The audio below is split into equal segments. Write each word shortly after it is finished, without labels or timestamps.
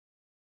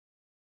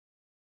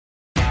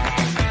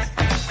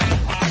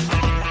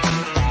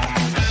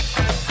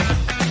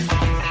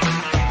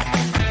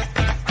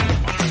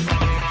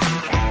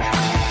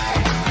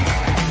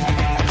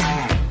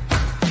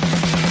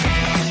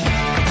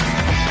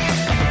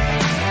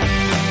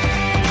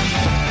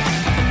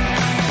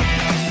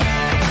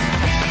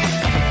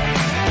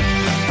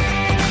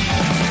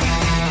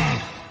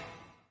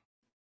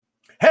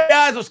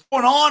guys, what's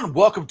going on?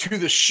 Welcome to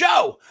the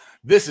show.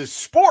 This is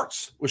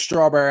Sports with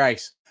Strawberry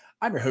Ice.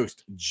 I'm your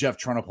host, Jeff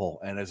Trunapole,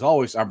 and as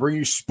always, I'm bringing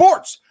you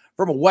sports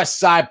from a West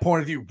Side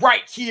point of view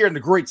right here in the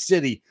great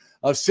city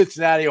of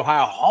Cincinnati,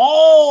 Ohio,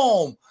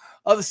 home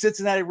of the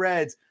Cincinnati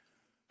Reds,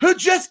 who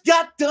just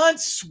got done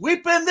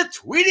sweeping the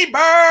Tweety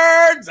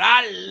Birds.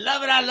 I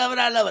love it, I love it,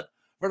 I love it.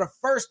 For the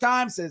first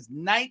time since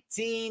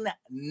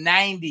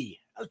 1990.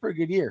 That was a pretty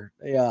good year.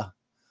 I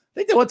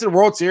think they went to the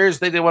World Series. I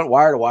think they went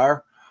wire to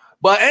wire.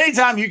 But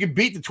anytime you can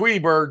beat the Tweety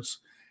Birds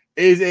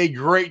is a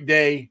great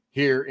day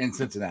here in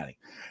Cincinnati.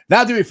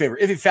 Now, do me a favor.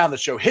 If you found the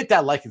show, hit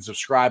that like and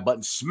subscribe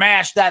button.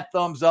 Smash that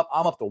thumbs up.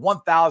 I'm up to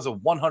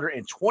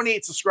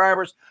 1,128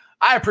 subscribers.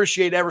 I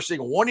appreciate every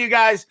single one of you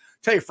guys.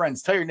 Tell your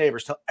friends, tell your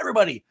neighbors, tell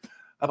everybody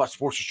about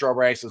Sports with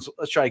Strawberry Ice.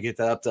 Let's try to get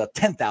that up to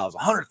 10,000,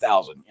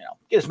 100,000,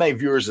 get as many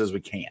viewers as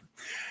we can.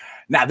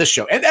 Now, this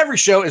show and every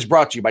show is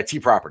brought to you by T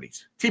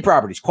Properties. T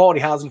Properties, quality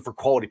housing for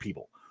quality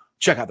people.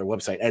 Check out their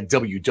website at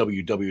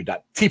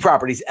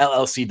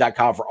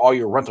www.tpropertiesllc.com for all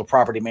your rental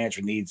property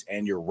management needs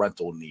and your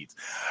rental needs.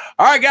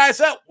 All right, guys.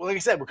 So, like I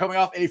said, we're coming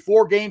off a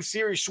 4-game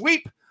series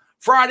sweep.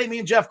 Friday, me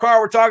and Jeff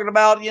Carr were talking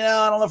about, I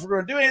don't know if we're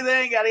going to do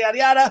anything, yada, yada,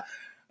 yada.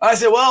 I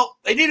said, well,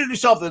 they need to do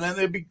something, and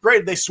it'd be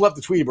great if they swept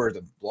the Tweety Birds.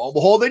 And lo and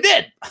behold, they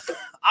did.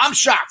 I'm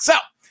shocked. So,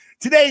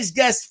 today's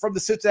guest from the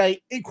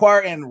Cincinnati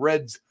Enquirer and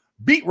Reds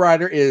beat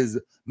writer is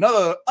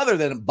none other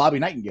than Bobby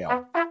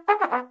Nightingale.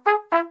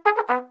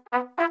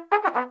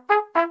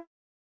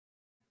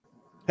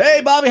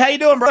 Hey, Bobby, how you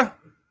doing, bro?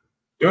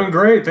 Doing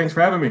great. Thanks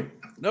for having me.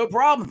 No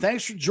problem.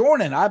 Thanks for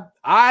joining. I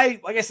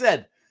like I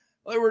said,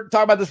 we were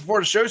talking about this before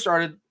the show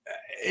started.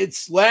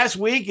 It's last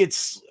week.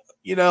 It's,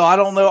 I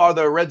don't know. Are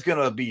the Reds going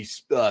to be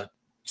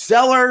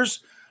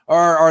sellers, or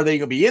are they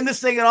going to be in this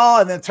thing at all?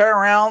 And then turn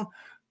around.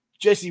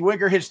 Jesse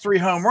Winker hits 3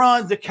 home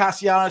runs. Nick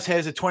Castellanos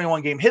has a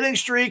 21-game hitting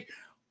streak.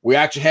 We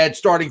actually had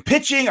starting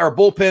pitching. Our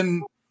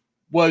bullpen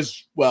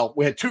was,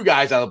 we had 2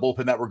 guys out of the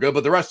bullpen that were good,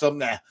 but the rest of them,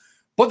 nah.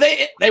 But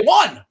they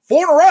won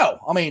 4 in a row.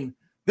 I mean,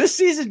 this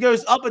season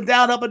goes up and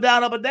down, up and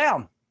down, up and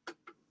down.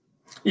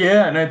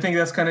 Yeah, and I think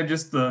that's kind of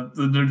just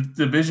the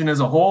division as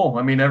a whole.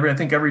 I mean, I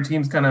think every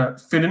team's kind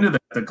of fit into that.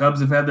 The Cubs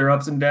have had their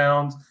ups and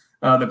downs.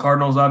 The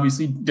Cardinals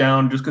obviously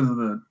down just because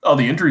of all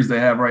the injuries they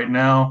have right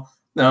now.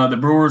 The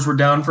Brewers were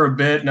down for a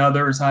bit. Now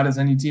they're as hot as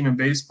any team in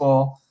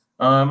baseball.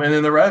 And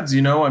then the Reds,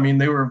 they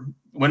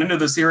went into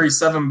the series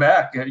 7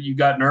 back. You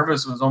got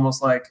nervous. It was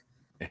almost like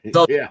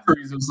yeah.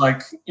 It was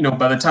like,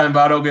 by the time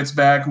Votto gets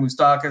back,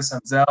 Moustakas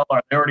and Zell,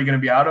 are they already going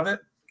to be out of it?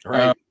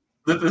 Right.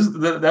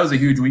 That was a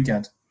huge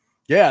weekend.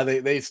 Yeah,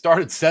 they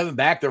started 7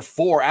 back. They're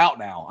 4 out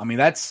now. I mean,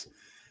 that's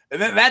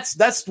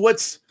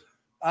what's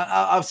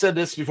I've said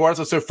this before. That's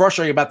what's so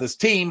frustrating about this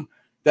team,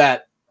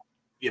 that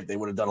if they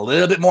would have done a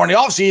little bit more in the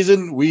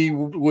offseason, we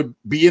would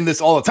be in this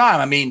all the time.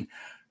 I mean,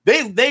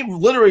 they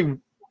literally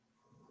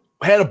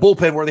had a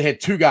bullpen where they had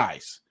 2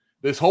 guys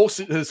this whole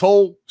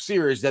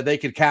series that they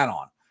could count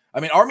on. I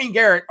mean, Armin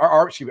Garrett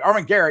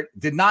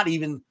did not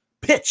even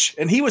pitch,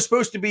 and he was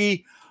supposed to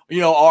be,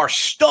 our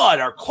stud,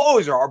 our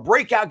closer, our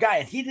breakout guy,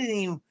 and he didn't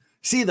even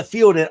see the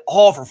field at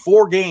all for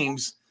 4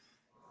 games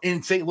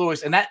in St.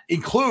 Louis, and that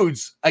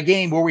includes a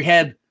game where we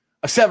had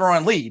a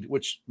 7-run lead,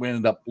 which we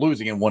ended up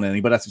losing in 1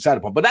 inning, but that's beside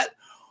the point. But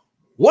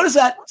what does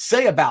that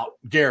say about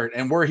Garrett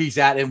and where he's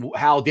at and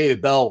how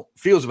David Bell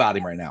feels about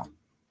him right now?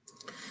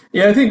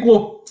 Yeah, I think,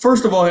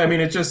 first of all, I mean,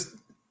 it's just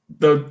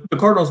the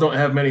Cardinals don't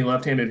have many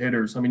left-handed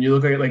hitters. I mean, you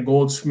look at like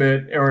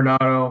Goldschmidt,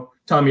 Arenado,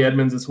 Tommy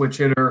Edmonds, a switch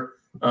hitter,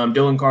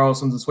 Dylan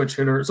Carlson's a switch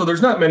hitter. So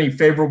there's not many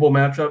favorable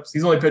matchups.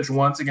 He's only pitched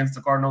once against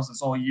the Cardinals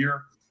this whole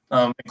year,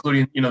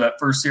 including, that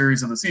first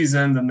series of the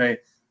season. Then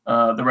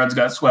the Reds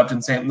got swept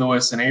in St.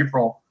 Louis in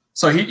April.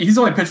 So he's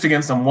only pitched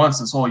against them once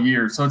this whole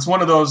year. So it's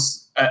one of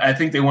those, I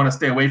think they want to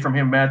stay away from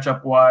him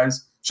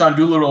matchup-wise. Sean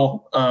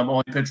Doolittle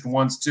only pitched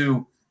once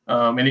too.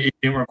 And he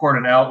didn't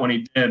record it out when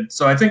he did.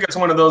 So I think it's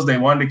one of those they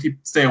wanted to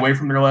stay away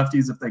from their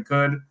lefties if they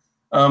could.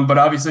 But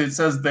obviously it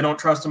says they don't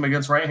trust him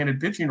against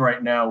right-handed pitching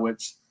right now,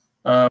 which,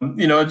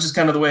 it's just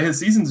kind of the way his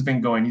season's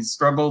been going. He's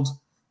struggled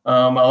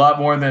a lot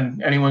more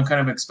than anyone kind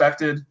of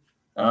expected.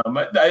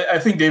 I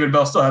think David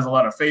Bell still has a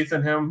lot of faith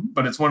in him,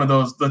 but it's one of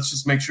those, let's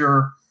just make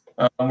sure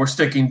we're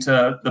sticking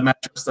to the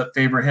matchups that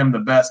favor him the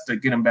best to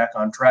get him back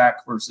on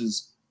track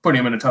versus putting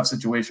him in a tough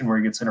situation where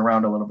he gets hit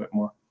around a little bit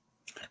more.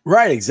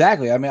 Right,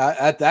 exactly. I mean,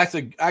 that's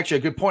actually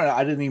a good point.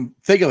 I didn't even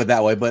think of it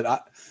that way,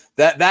 but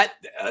that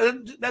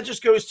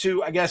just goes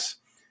to, I guess,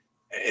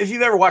 if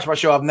you've ever watched my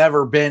show, I've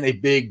never been a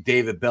big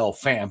David Bell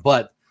fan,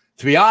 but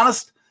to be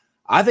honest,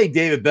 I think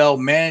David Bell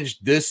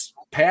managed this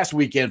past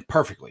weekend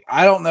perfectly.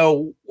 I don't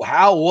know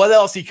what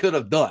else he could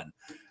have done.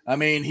 I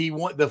mean, he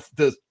went to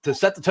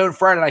set the tone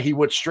Friday night. He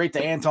went straight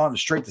to Anton and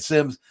straight to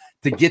Sims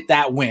to get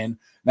that win.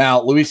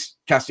 Now, Luis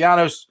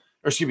Castillo,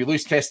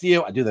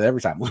 I do that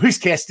every time. Luis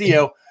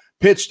Castillo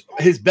pitched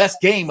his best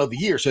game of the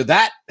year. So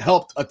that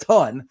helped a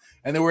ton.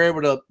 And they were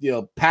able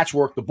to,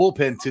 patchwork the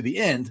bullpen to the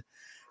end.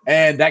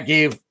 And that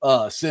gave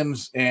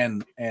Sims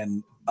and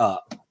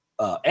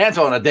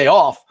Anton a day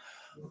off.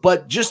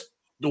 But just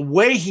the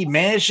way he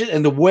managed it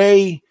and the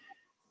way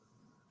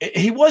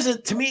he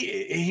wasn't, to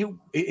me,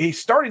 he's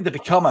starting to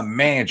become a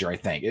manager, I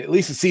think. At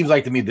least it seems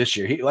like to me this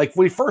year. Like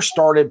when he first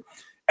started,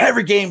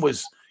 every game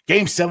was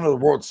Game 7 of the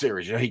World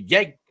Series. You know, he'd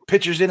get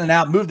pitchers in and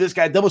out, move this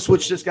guy, double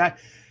switch this guy.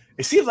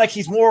 It seems like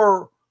he's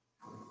more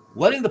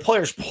letting the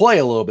players play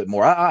a little bit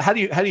more. How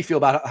do you feel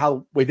about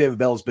how Wade David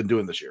Bell has been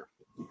doing this year?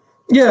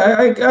 Yeah,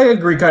 I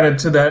agree kind of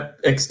to that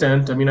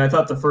extent. I mean, I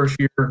thought the first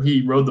year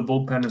he rode the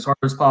bullpen as hard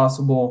as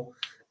possible.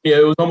 Yeah,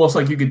 it was almost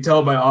like you could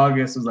tell by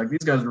August, it was like these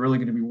guys are really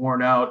going to be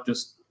worn out.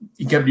 Just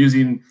he kept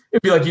it'd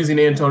be like using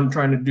Antone,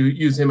 trying to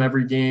use him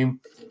every game.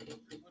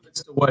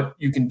 Limits to what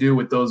you can do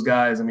with those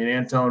guys. I mean,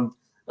 Antone,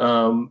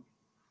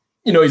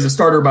 he's a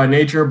starter by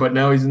nature, but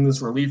now he's in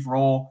this relief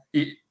role.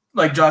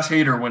 Like Josh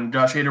Hader, when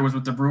Josh Hader was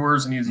with the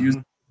Brewers and he was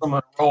using some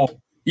other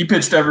role, he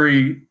pitched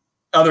every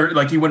other,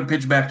 like he wouldn't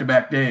pitch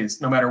back-to-back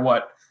days, no matter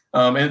what.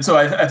 And so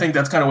I think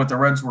that's kind of what the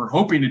Reds were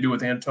hoping to do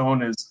with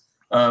Antone is,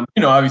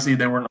 obviously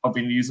they weren't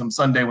hoping to use him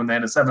Sunday when they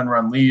had a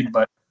 7-run lead,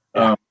 but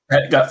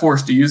got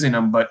forced to using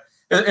him. But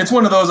it's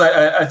one of those,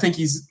 I think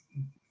it's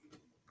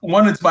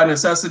by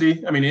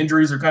necessity. I mean,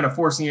 injuries are kind of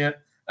forcing it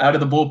out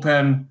of the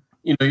bullpen.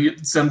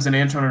 Sims and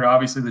Antone are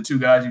obviously the two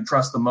guys you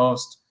trust the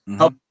most.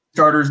 Help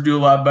starters do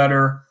a lot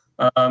better.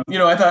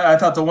 I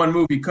thought the one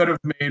move he could have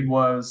made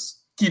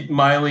was keep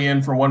Miley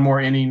in for one more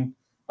inning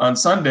on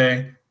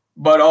Sunday.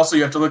 But also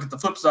you have to look at the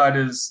flip side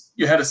is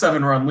you had a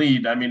 7-run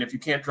lead. I mean, if you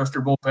can't trust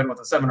your bullpen with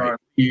a 7-run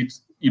lead,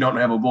 you don't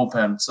have a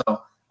bullpen.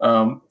 So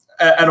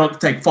I don't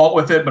take fault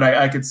with it, but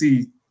I could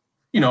see,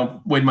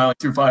 Wade Miley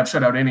threw 5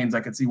 shutout innings.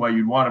 I could see why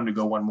you'd want him to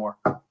go one more.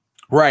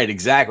 Right,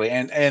 exactly.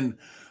 And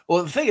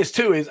well, the thing is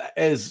too is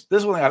this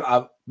is one thing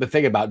I've been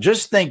thinking about.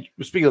 Just think,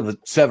 speaking of the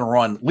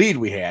 7-run lead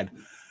we had,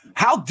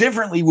 how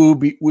differently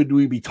would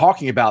we be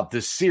talking about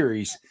this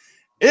series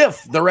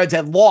if the Reds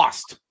had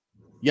lost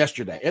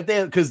yesterday? If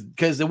they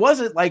because it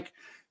wasn't like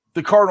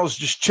the Cardinals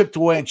just chipped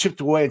away at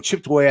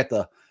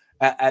the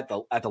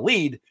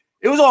lead.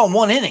 It was all in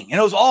one inning, and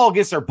it was all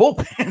against their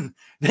bullpen.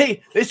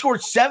 They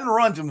scored 7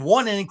 runs in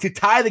one inning to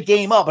tie the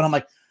game up, and I'm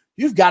like,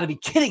 you've got to be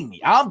kidding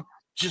me! I'm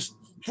just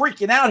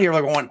freaking out here.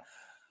 Like going,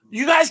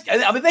 you guys.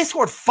 I mean, they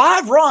scored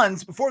 5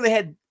 runs before they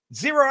had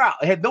 0 out.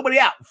 They had nobody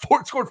out.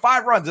 Scored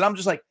 5 runs, and I'm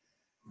just like,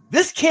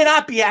 this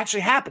cannot be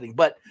actually happening.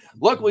 But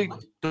luckily,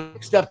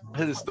 Steph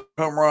hit his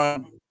home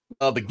run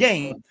of the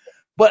game.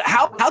 But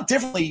how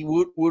differently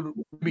would we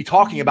be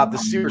talking about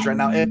this series right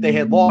now if they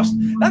had lost?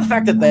 Not the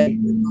fact that they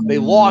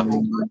lost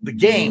the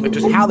game, but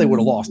just how they would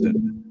have lost it.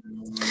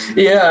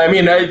 Yeah, I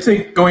mean, I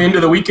think going into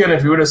the weekend,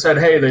 if you would have said,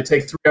 hey, they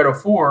take 3 out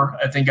of 4,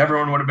 I think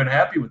everyone would have been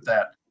happy with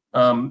that.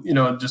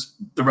 Just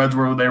the Reds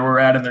where they were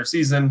at in their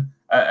season.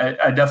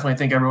 I definitely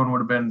think everyone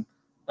would have been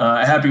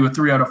happy with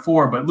 3 out of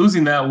 4. But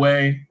losing that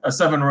way, a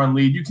 7-run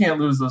lead, you can't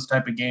lose those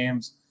type of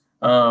games,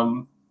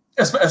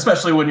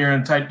 especially when you're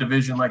in a tight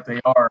division like they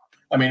are.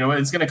 I mean,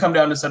 it's going to come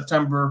down to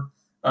September.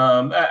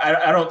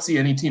 I don't see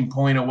any team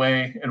pulling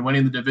away and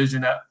winning the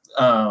division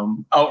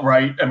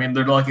outright. I mean,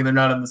 they're lucky they're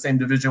not in the same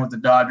division with the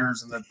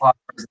Dodgers and the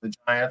Padres and the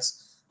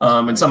Giants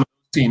and some of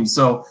those teams.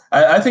 So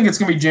I think it's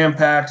going to be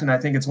jam-packed, and I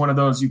think it's one of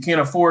those you can't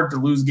afford to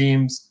lose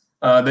games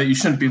that you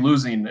shouldn't be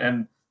losing.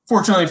 And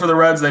fortunately for the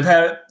Reds, they've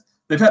had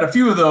a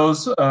few of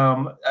those.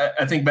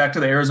 I think back to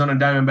the Arizona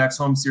Diamondbacks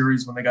home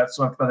series when they got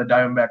swept by the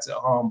Diamondbacks at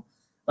home.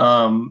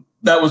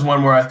 That was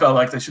one where I felt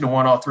like they should have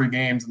won all 3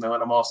 games and they let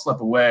them all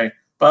slip away.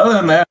 But other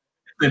than that,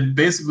 they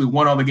basically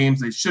won all the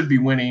games they should be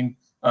winning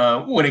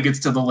when it gets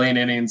to the late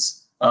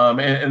innings.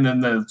 And then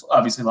they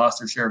obviously lost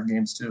their share of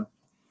games too.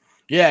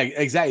 Yeah,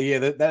 exactly. Yeah,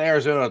 that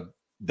Arizona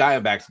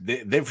Diamondbacks,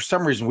 they for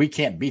some reason we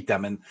can't beat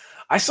them. And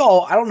I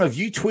don't know if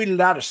you tweeted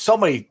out or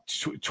somebody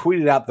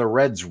tweeted out the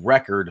Reds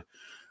record.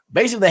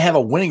 Basically, they have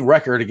a winning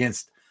record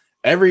against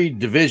every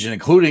division,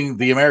 including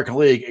the American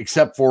League,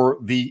 except for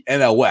the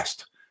NL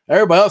West.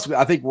 Everybody else,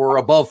 I think, we're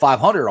above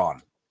 500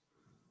 on.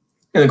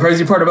 And the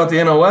crazy part about the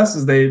NL West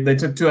is they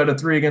took 2 out of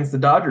 3 against the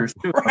Dodgers,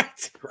 too.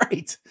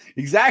 Right.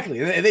 Exactly.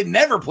 They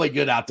never play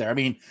good out there. I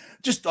mean,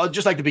 just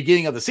like the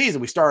beginning of the season,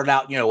 we started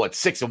out,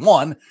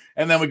 6-1,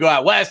 and then we go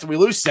out west and we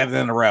lose 7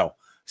 in a row.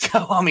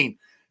 So, I mean,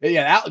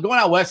 yeah, going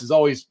out west has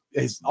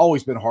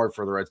always been hard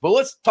for the Reds. But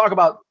let's talk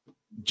about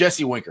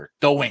Jesse Winker,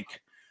 the Wink.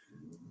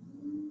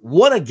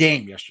 What a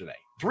game yesterday.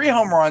 3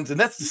 home runs, and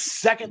that's the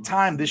second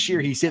time this year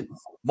he's hit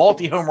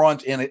multi-home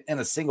runs in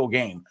a single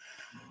game.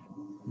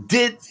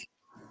 Did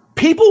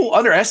people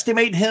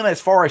underestimate him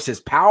as far as his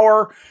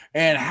power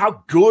and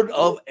how good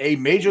of a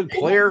major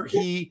player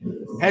he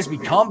has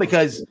become?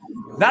 Because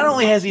not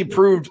only has he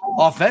improved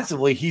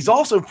offensively, he's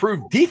also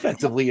improved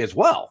defensively as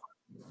well.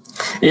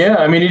 Yeah,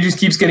 I mean, he just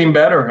keeps getting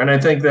better, and I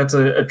think that's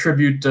a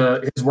tribute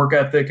to his work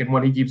ethic and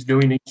what he keeps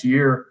doing each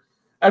year.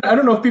 I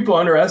don't know if people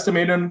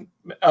underestimated him.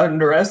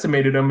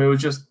 It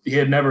was just he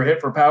had never hit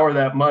for power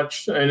that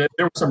much, and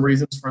there were some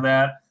reasons for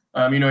that.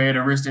 He had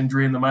a wrist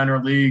injury in the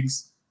minor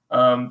leagues,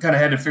 kind of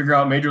had to figure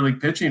out major league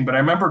pitching. But I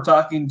remember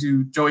talking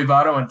to Joey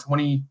Votto in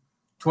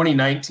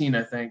 2019,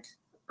 I think,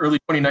 early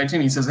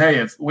 2019. He says, hey,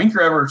 if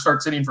Winker ever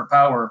starts hitting for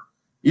power,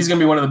 he's going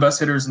to be one of the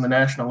best hitters in the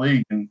National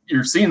League. And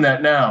you're seeing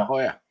that now. Oh,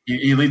 yeah.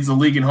 He leads the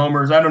league in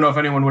homers. I don't know if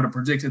anyone would have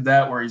predicted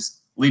that, where he's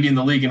leading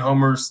the league in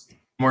homers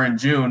more in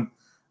June.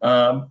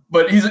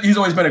 But he's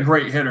always been a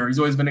great hitter. He's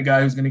always been a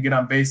guy who's going to get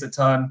on base a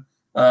ton.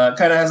 Kind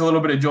of has a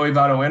little bit of Joey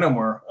Votto in him,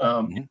 where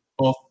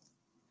both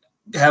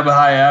have a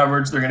high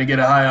average. They're going to get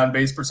a high on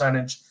base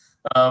percentage.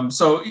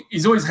 So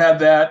he's always had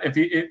that.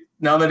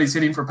 Now that he's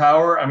hitting for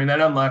power, I mean,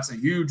 that unlocks a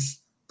huge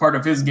part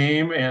of his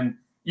game. And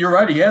you're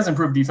right, he has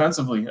improved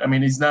defensively. I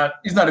mean, he's not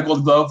a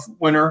Gold Glove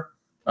winner,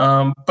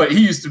 but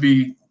he used to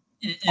be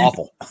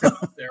awful.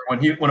 There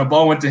when a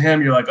ball went to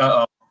him, you're like,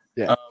 uh-oh.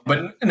 Yeah.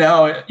 But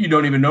now you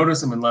don't even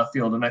notice him in left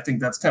field, and I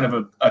think that's kind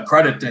of a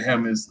credit to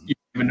him, is you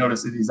don't even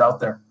notice that he's out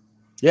there.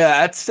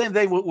 Yeah, that's the same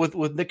thing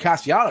with Nick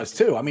Castellanos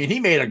too. I mean, he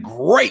made a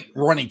great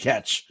running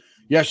catch.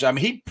 Yes, I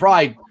mean, he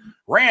probably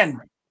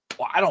ran,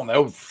 I don't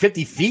know,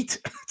 50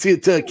 feet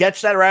to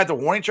catch that right at the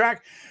warning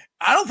track.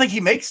 I don't think he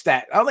makes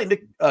that. I don't think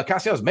Nick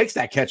Castellanos makes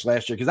that catch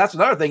last year, because that's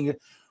another thing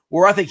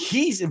where I think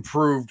he's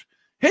improved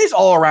his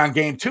all-around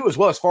game too, as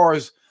well, as far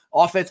as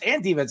offense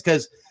and defense,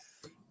 because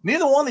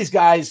neither one of these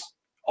guys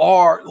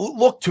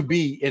look to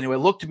be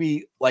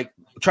like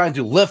trying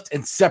to lift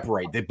and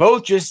separate. They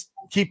both just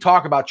keep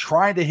talking about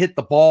trying to hit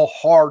the ball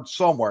hard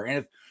somewhere. And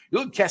if you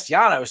look at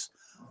Castellanos,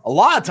 a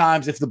lot of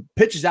times if the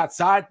pitch is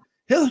outside,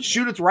 he'll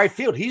shoot it to right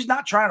field. He's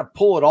not trying to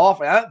pull it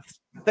off. And I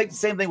think the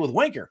same thing with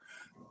Winker.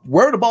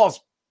 Where the ball's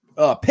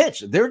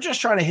pitched, they're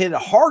just trying to hit it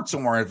hard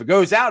somewhere. And if it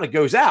goes out, it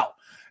goes out.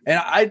 And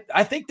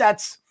I think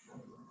that's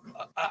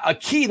a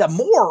key that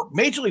more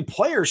major league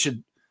players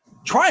should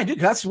try and do.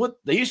 That's what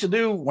they used to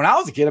do when I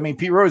was a kid. I mean,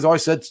 Pete Rose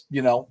always said,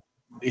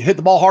 hit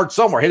the ball hard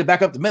somewhere, hit it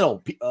back up the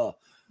middle.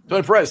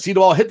 Tony Perez, see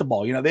the ball, hit the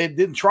ball. They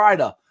didn't try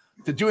to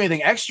do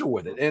anything extra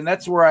with it. And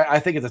that's where I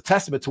think it's a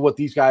testament to what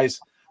these guys,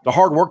 the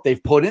hard work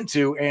they've put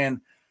into, and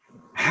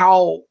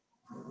how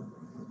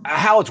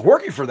it's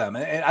working for them.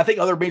 And I think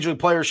other major league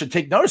players should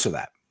take notice of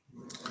that.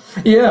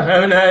 Yeah,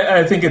 I mean,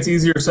 I think it's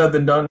easier said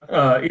than done.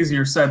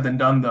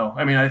 Though.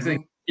 I mean, I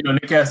think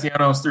Nick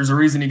Castellanos, there's a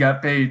reason he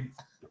got paid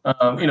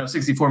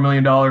 $64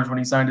 million when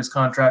he signed his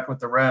contract with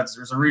the Reds.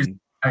 There's a reason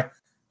why,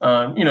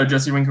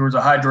 Jesse Winker was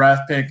a high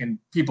draft pick, and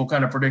people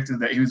kind of predicted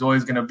that he was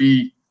always going to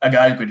be a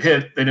guy who could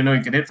hit. They didn't know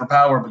he could hit for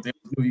power, but they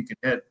knew he could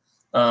hit.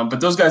 But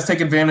those guys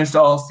take advantage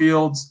to all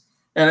fields.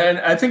 And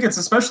I think it's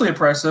especially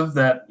impressive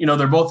that,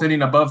 they're both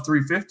hitting above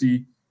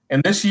 350.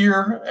 And this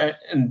year,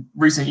 and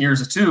recent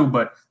years too,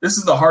 but this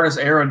is the hardest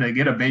era to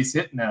get a base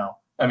hit now.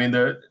 I mean,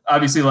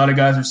 obviously a lot of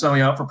guys are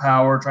selling out for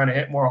power, trying to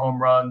hit more home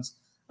runs.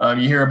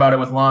 You hear about it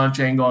with launch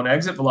angle and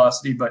exit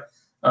velocity, but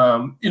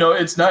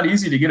it's not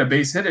easy to get a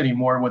base hit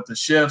anymore with the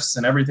shifts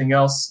and everything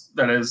else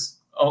that is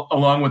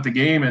along with the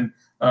game. And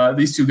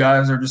these two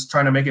guys are just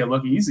trying to make it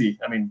look easy.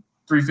 I mean,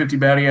 350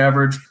 batting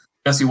average.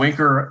 Jesse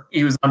Winker,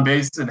 he was on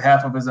base in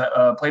half of his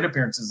plate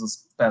appearances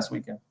this past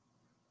weekend.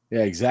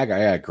 Yeah, exactly.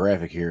 I got a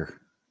graphic here.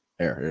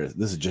 Here.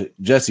 This is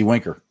Jesse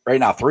Winker right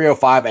now.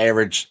 305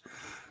 average,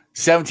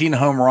 17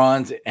 home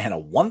runs, and a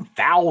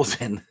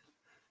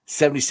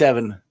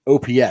 1,077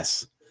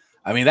 OPS.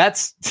 I mean,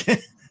 that's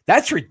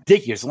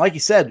ridiculous. And like you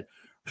said,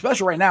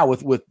 especially right now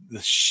with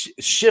the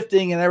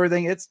shifting and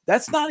everything,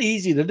 that's not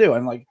easy to do.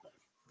 And like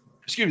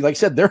you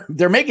said,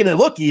 they're making it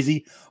look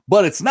easy,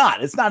 but it's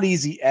not. It's not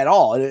easy at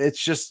all.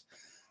 It's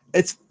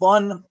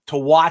fun to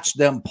watch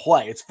them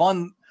play. It's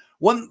fun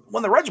when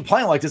the Reds are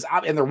playing like this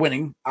and they're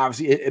winning.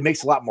 Obviously, it makes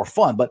it a lot more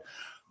fun. But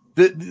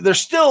there's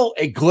still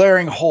a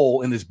glaring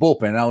hole in this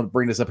bullpen. And I'll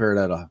bring this up here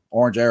that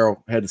Orange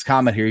Arrow had this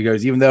comment here. He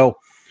goes, even though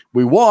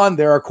we won,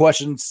 there are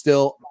questions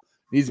still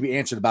needs to be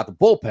answered about the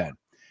bullpen.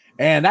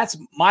 And that's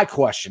my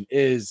question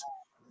is,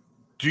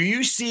 do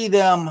you see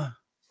them,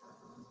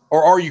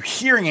 or are you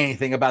hearing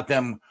anything about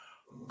them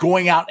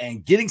going out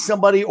and getting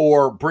somebody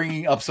or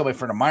bringing up somebody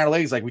from the minor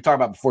leagues? Like we talked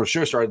about before the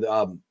show started,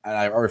 and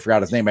I already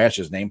forgot his name. I asked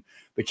his name.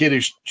 The kid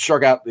who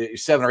struck out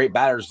 7 or 8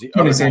 batters.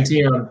 Tony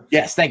Santino.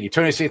 Yes, thank you.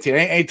 Tony Santino.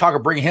 Any talk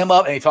of bringing him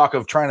up? Any talk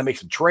of trying to make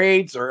some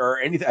trades or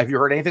anything? Have you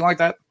heard anything like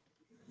that?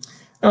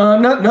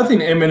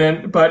 Nothing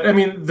imminent, but I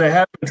mean, they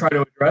have been trying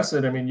to address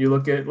it. I mean, you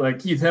look at like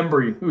Keith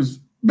Hembry, he's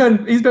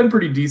been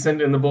pretty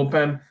decent in the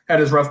bullpen, had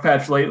his rough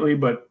patch lately,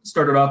 but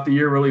started off the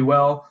year really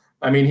well.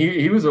 I mean,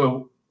 he was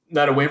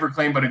not a waiver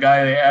claim, but a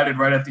guy they added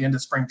right at the end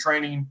of spring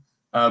training.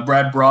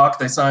 Brad Brock,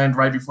 they signed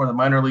right before the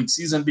minor league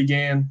season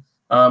began,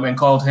 and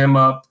called him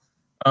up.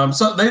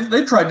 So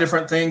they tried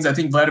different things. I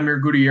think Vladimir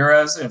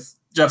Gutierrez, if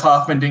Jeff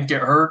Hoffman didn't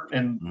get hurt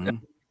and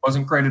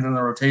wasn't created in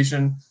the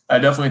rotation, I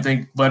definitely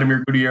think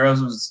Vladimir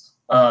Gutierrez was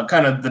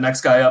kind of the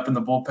next guy up in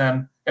the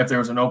bullpen if there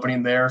was an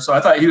opening there. So I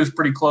thought he was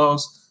pretty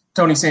close.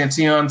 Tony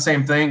Santillan,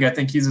 same thing. I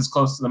think he's as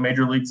close to the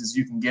major leagues as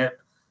you can get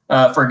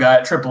for a guy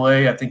at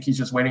AAA. I think he's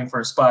just waiting for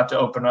a spot to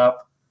open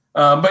up.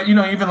 But,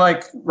 even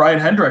like Ryan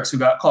Hendricks, who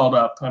got called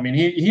up, I mean,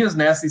 he has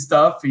nasty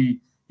stuff.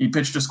 He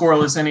pitched a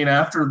scoreless inning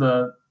after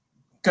the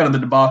kind of the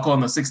debacle in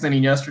the 6th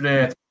inning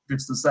yesterday. I think he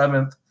pitched the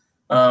 7th,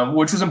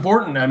 which was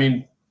important. I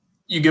mean,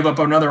 you give up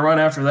another run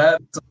after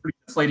that, it's a pretty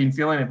deflating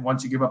feeling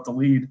once you give up the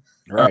lead.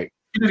 Right.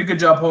 He did a good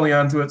job holding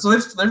on to it. So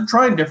they're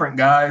trying different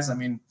guys. I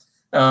mean,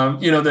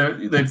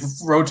 they've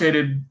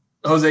rotated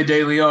Jose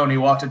De Leon, he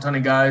walked a ton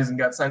of guys and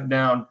got sent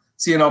down.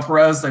 Cionel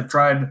Perez, they've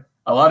tried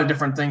a lot of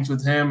different things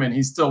with him, and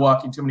he's still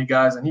walking too many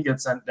guys, and he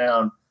gets sent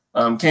down.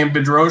 Cam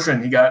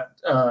Bedrosian, he got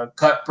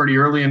cut pretty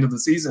early into the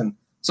season.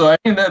 So I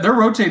mean, they're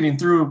rotating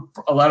through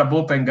a lot of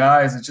bullpen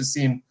guys. It's just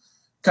seeing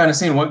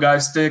what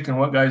guys stick and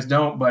what guys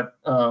don't. But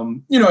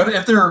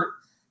if they're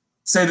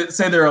say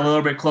they're a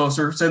little bit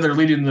closer, say they're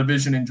leading the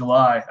division in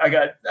July,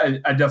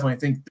 I definitely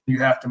think you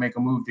have to make a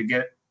move to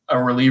get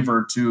a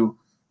reliever to,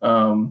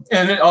 and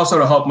it also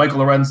to help. Michael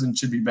Lorenzen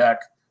should be back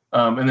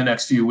in the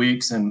next few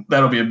weeks, and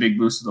that'll be a big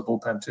boost to the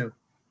bullpen too.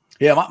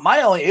 Yeah,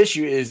 my only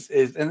issue is,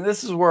 and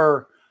this is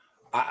where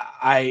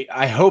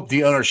I hope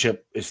the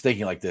ownership is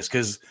thinking like this,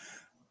 because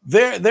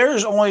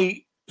there's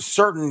only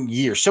certain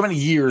years, so many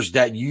years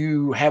that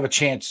you have a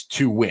chance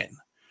to win.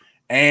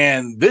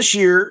 And this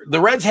year, the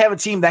Reds have a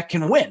team that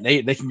can win.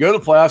 They can go to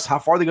the playoffs. How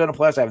far they go to the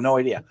playoffs, I have no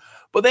idea.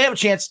 But they have a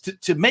chance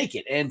to make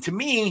it. And to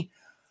me,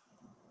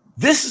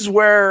 this is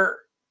where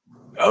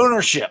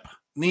ownership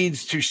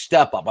needs to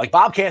step up. Like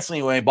Bob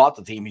Castellini, when he bought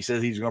the team, he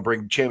says he's going to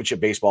bring championship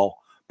baseball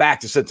back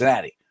to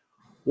Cincinnati.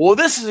 Well,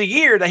 this is a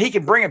year that he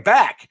can bring it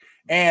back.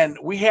 And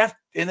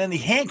then he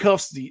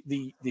handcuffs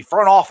the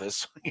front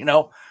office,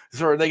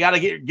 so they got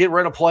to get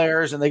rid of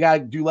players and they got to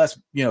do less,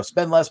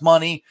 spend less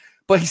money,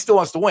 but he still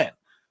wants to win,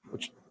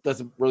 which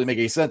doesn't really make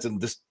any sense in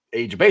this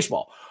age of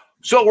baseball.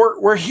 So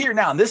we're here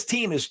now, and this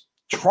team is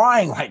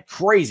trying like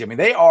crazy. I mean,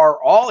 they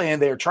are all in.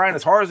 They are trying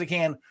as hard as they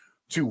can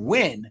to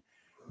win.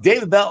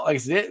 David Bell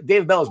is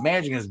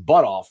managing his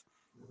butt off.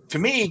 To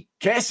me,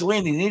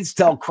 Castellini needs to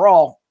tell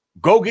Krall,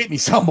 go get me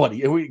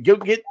somebody. Go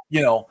get,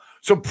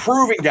 some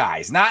proven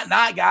guys, not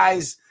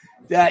guys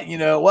that,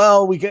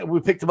 we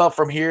picked them up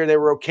from here. They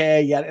were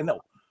okay. Yeah. No.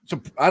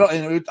 So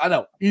I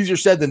know easier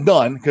said than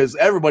done, because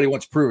everybody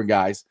wants proven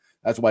guys.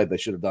 That's why they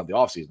should have done the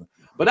offseason.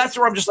 But that's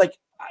where I'm just like,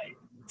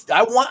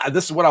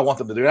 this is what I want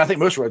them to do. And I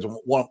think most Reds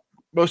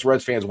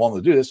fans want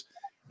them to do this,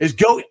 is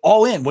go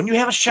all in. When you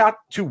have a shot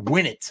to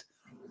win it,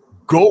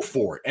 go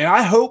for it. And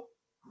I hope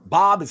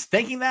Bob is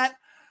thinking that,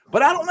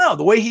 but I don't know.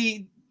 The way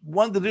he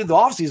wanted to do the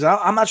offseason,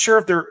 I'm not sure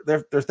if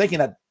they're thinking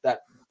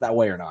that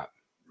way or not.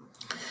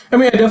 I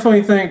mean, I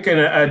definitely think,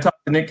 and I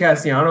talked to Nick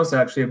Castellanos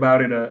actually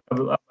about it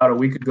about a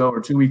week ago or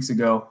 2 weeks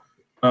ago.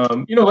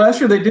 Last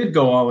year they did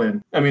go all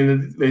in. I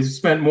mean, they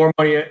spent more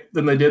money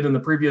than they did in the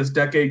previous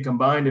decade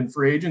combined in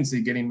free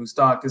agency, getting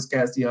Moustakas,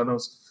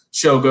 Castellanos,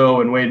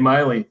 Shogo, and Wade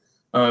Miley.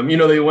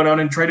 They went out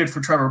and traded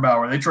for Trevor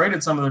Bauer. They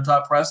traded some of their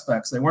top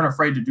prospects. They weren't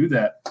afraid to do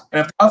that.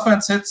 And if the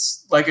offense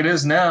hits like it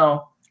is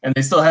now, and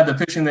they still had the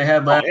pitching they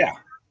had last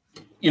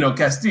year,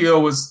 Castillo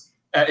was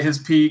at his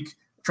peak.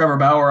 Trevor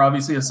Bauer,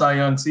 obviously a Cy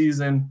Young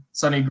season.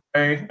 Sonny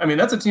Gray. I mean,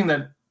 that's a team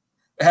that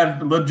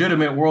had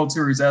legitimate World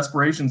Series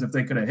aspirations if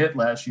they could have hit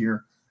last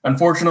year.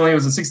 Unfortunately, it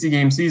was a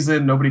 60-game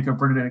season. Nobody could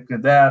predict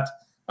that.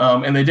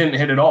 And they didn't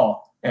hit at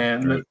all.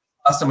 And they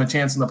lost them a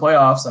chance in the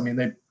playoffs. I mean,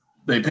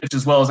 they pitched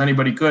as well as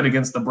anybody could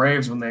against the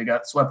Braves when they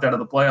got swept out of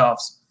the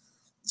playoffs.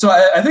 So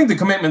I think the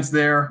commitment's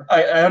there.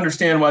 I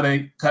understand why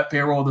they cut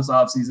payroll this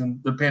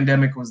offseason. The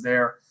pandemic was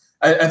there.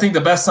 I think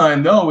the best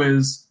sign, though,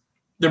 is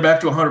they're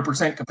back to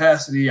 100%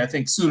 capacity, I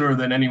think, sooner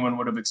than anyone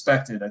would have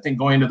expected. I think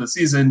going into the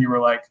season, you were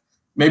like,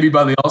 maybe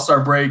by the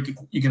All-Star break,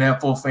 you can have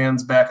full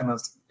fans back in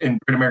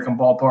Great American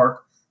Ballpark.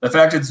 The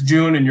fact it's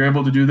June and you're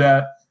able to do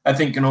that, I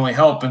think can only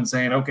help in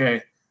saying,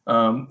 okay,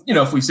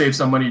 if we save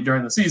some money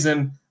during the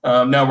season,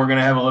 now we're going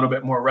to have a little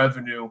bit more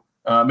revenue.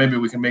 Maybe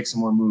we can make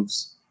some more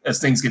moves as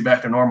things get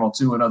back to normal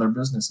too in other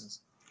businesses.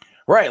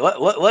 Right.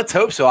 Let's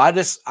hope so. I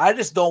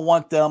just don't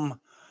want them,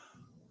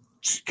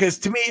 because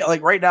to me,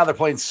 like right now they're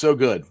playing so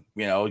good.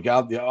 I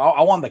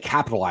want them to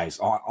capitalize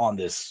on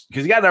this,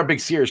 because you got another big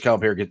series coming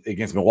up here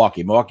against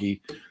Milwaukee.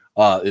 Milwaukee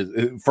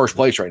is first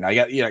place right now.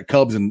 You got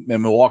Cubs and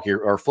Milwaukee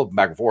are flipping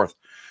back and forth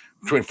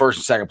between first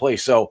and second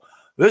place. So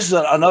this is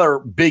another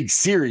big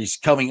series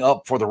coming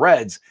up for the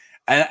Reds.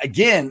 And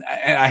again,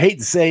 and I hate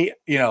to say,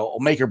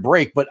 make or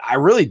break, but I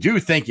really do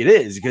think it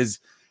is, because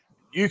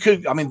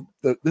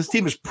this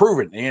team is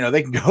proven,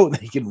 they can go,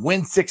 they can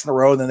win 6 in a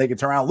row, and then they can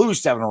turn around and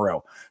lose 7 in a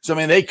row. So,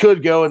 they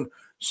could go and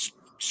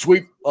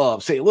sweep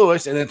St.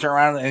 Louis and then turn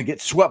around and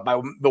get swept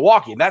by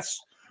Milwaukee. And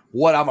that's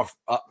what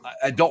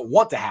I don't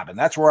want to happen.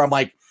 That's where I'm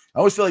like, I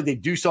always feel like they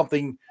do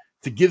something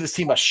to give this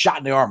team a shot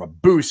in the arm, a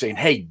boost, saying,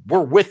 hey, we're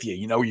with you.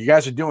 You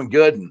guys are doing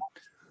good, and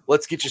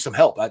let's get you some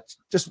help.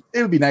 It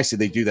would be nice if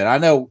they do that. I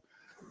know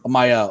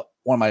one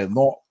of my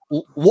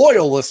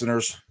loyal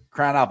listeners,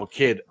 Crown Apple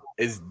Kid,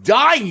 is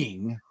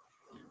dying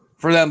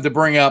for them to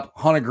bring up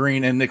Hunter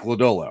Green and Nick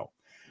Lodolo.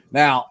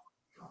 Now,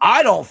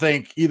 I don't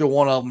think either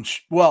one of them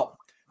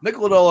Nick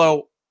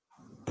Lodolo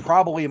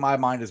probably in my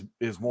mind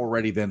is more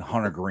ready than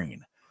Hunter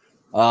Green.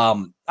 I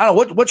don't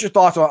know. What's your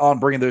thoughts on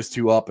bringing those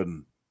two up?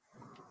 And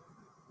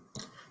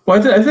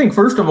well, I think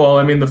first of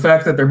all, the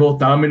fact that they're both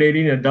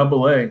dominating at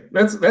Double-A,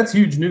 that's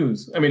huge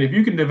news. If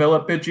you can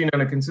develop pitching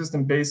on a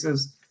consistent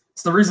basis,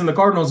 it's the reason the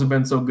Cardinals have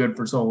been so good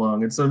for so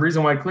long. It's the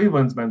reason why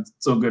Cleveland's been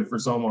so good for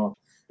so long.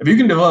 If you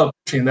can develop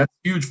pitching, that's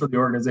huge for the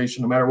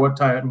organization, no matter what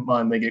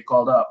timeline they get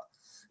called up.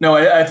 No,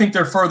 I think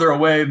they're further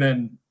away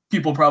than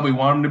people probably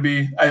want him to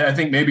be. I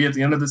think maybe at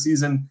the end of the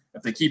season,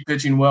 if they keep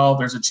pitching well,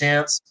 there's a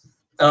chance.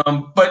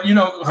 But,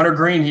 Hunter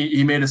Green,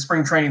 he made a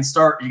spring training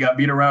start. He got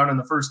beat around in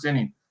the first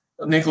inning.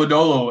 Nick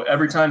Lodolo,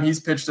 every time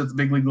he's pitched at the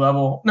big league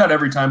level, not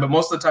every time, but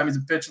most of the time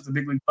he's pitched at the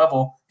big league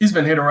level, he's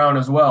been hit around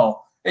as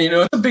well. And,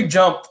 it's a big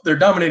jump. They're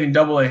dominating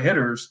Double-A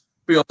hitters.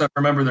 But you also have to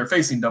remember they're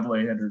facing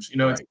Double-A hitters.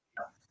 Right.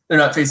 They're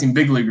not facing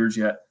big leaguers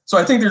yet. So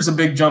I think there's a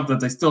big jump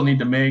that they still need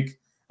to make.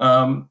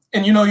 And,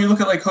 you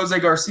look at like Jose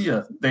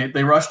Garcia.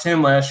 They rushed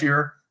him last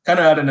year, kind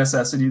of out of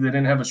necessity. They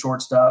didn't have a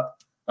shortstop.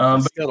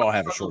 But still don't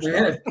have a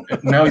shortstop.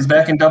 Now he's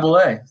back in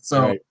Double-A.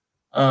 So, right.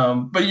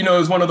 But, it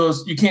was one of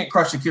those, you can't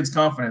crush the kid's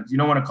confidence. You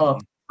don't want to call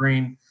up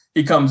Green.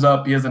 He comes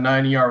up, he has a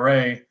 9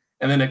 ERA,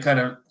 and then it kind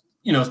of,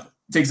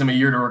 takes him a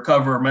year to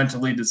recover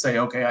mentally to say,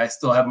 okay, I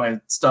still have my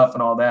stuff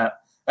and all that.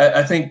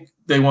 I think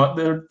they're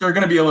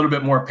going to be a little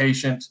bit more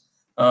patient.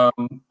 I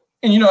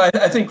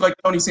think like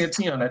Tony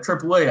Santillan at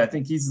AAA, I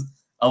think he's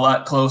a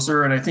lot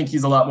closer, and I think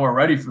he's a lot more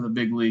ready for the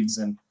big leagues.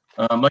 And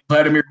like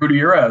Vladimir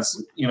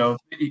Gutierrez,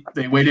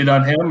 they waited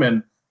on him,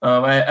 and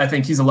I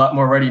think he's a lot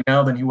more ready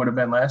now than he would have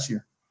been last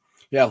year.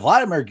 Yeah,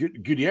 Vladimir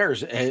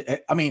Gutierrez,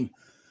 I mean,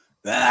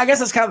 I guess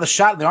that's kind of the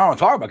shot in the arm I'm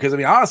talking about, because, I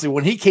mean, honestly,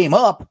 when he came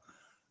up,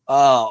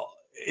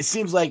 it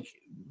seems like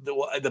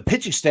the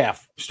pitching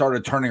staff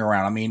started turning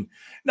around. I mean,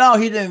 no,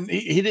 he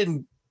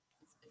didn't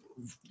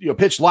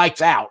pitch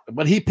lights out,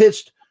 but he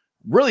pitched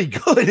really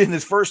good in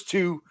his first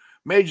 2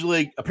 major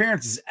league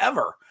appearances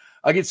ever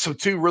against some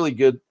 2 really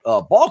good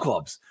ball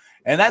clubs.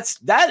 And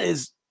that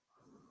is,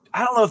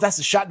 I don't know if that's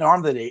the shot in the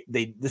arm that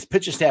this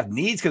pitching staff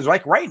needs, because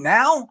like right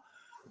now,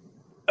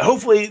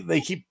 hopefully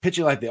they keep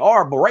pitching like they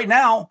are, but right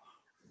now,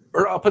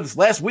 or I'll put this,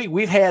 last week,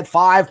 we've had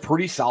 5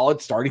 pretty solid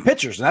starting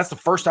pitchers, and that's the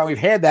first time we've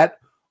had that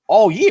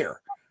all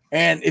year.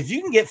 And if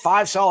you can get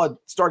 5 solid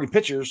starting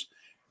pitchers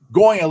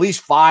going at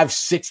least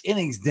 5-6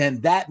 innings,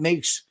 then that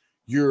makes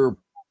your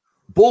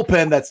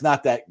bullpen that's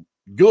not that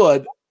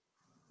good,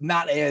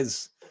 not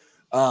as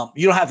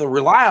you don't have to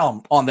rely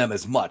on them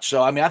as much.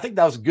 So, I mean, I think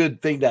that was a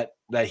good thing that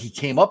he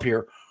came up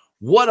here.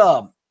 What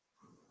are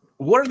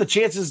the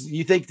chances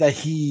you think that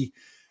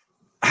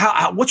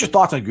what's your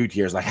thoughts on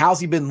Gutierrez? Like, how's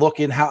he been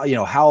looking? What's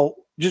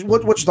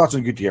your thoughts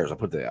on Gutierrez? I'll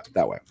put it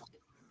that way.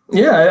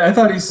 Yeah, I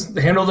thought he's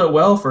handled it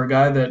well for a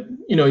guy that,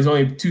 he's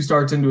only 2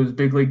 starts into his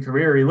big league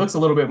career. He looks a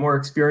little bit more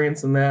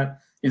experienced than that.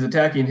 He's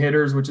attacking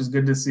hitters, which is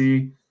good to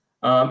see.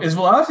 His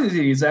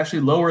velocity is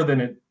actually lower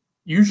than it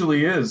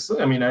usually is.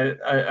 I mean,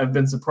 I've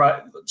been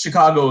surprised.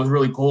 Chicago was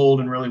really cold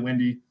and really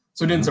windy,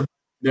 so it didn't surprise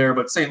me there.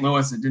 But St.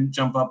 Louis, it didn't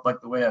jump up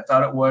like the way I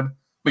thought it would.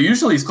 But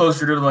usually he's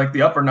closer to like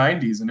the upper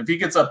 90s. And if he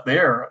gets up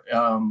there,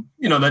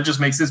 that just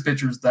makes his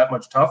pitchers that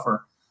much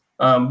tougher.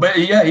 But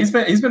yeah, he's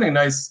been a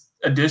nice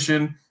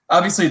addition.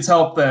 Obviously, it's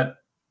helped that,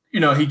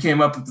 he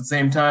came up at the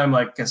same time,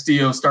 like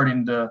Castillo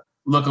starting to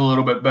look a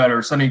little bit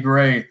better. Sonny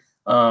Gray,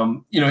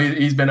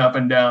 he's been up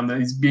and down.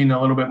 He's being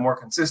a little bit more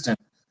consistent.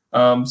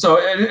 So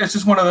it's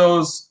just one of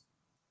those,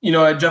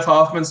 Jeff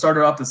Hoffman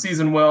started off the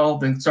season well,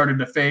 then started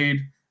to fade.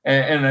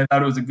 And I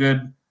thought it was a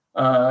good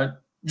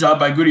job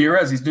by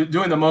Gutierrez. He's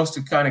doing the most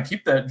to kind of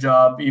keep that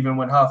job, even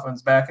when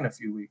Hoffman's back in a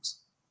few weeks.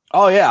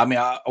 Oh yeah, I mean,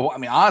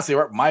 honestly,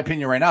 my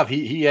opinion right now, if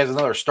he has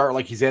another start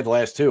like he's had the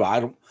last 2,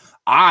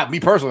 me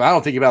personally, I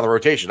don't think about the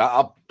rotation.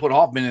 I'll put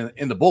Hoffman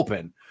in the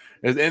bullpen,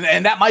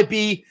 and that might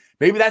be,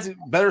 maybe that's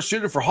better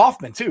suited for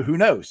Hoffman too. Who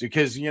knows?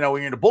 Because when you're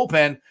in the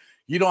bullpen,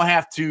 you don't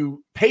have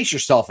to pace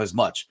yourself as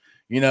much.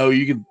 You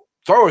can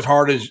throw as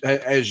hard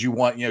as you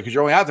want. Because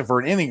you're only out there for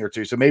an inning or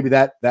 2. So maybe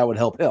that would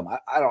help him.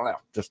 I don't know.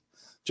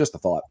 Just a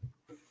thought.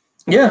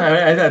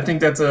 Yeah, I think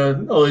that's a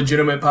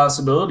legitimate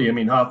possibility. I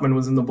mean, Hoffman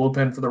was in the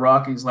bullpen for the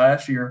Rockies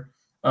last year,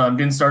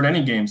 didn't start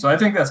any game. So I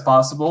think that's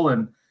possible.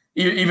 And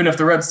even if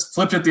the Reds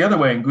flipped it the other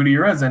way and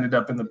Gutierrez ended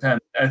up in the pen,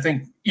 I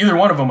think either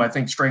one of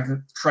them,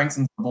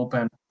 strengthens the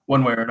bullpen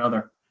one way or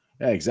another.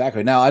 Yeah,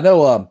 exactly. Now, I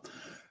know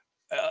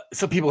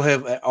some people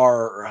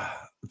are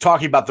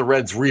talking about the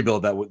Reds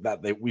rebuild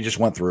that we just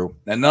went through,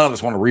 and none of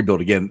us want to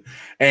rebuild again.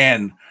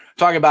 And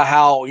talking about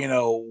how,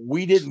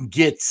 we didn't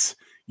get,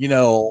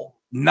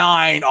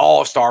 9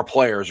 all-star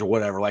players or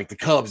whatever, like the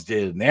Cubs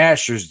did and the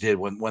Astros did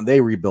when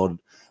they rebuild.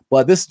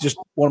 But this is just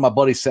one of my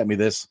buddies sent me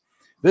this.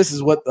 This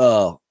is what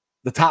the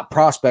top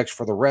prospects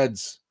for the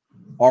Reds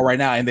are right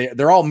now, and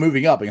they're all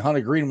moving up. And Hunter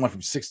Green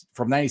went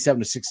from 97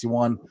 to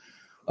 61.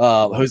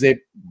 Jose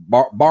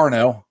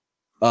Barno,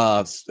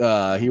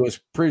 he was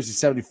previously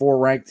 74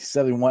 ranked,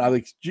 71. I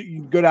think you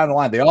can go down the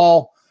line. They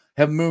all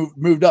have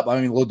moved up.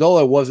 I mean,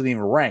 Lodolo wasn't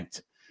even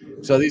ranked.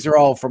 So these are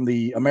all from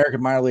the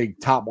American Minor League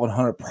top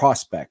 100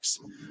 prospects.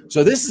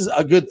 So this is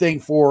a good thing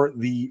for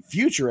the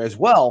future as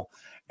well.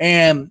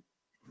 And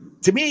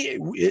to me,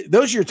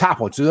 those are your top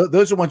ones. So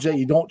those are ones that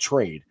you don't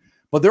trade.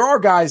 But there are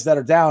guys that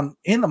are down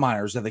in the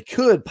minors that they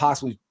could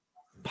possibly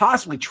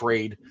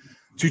trade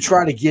to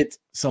try to get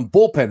some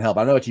bullpen help.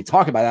 I know I keep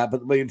talking about that,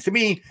 but to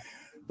me,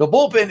 the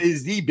bullpen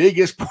is the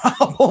biggest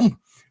problem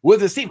with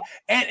this team.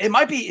 And it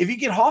might be, if you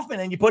get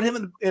Hoffman and you put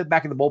him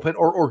back in the bullpen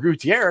or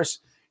Gutierrez,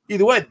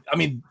 either way, I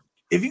mean,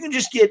 if you can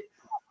just get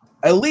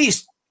at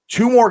least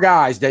two more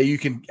guys that you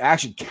can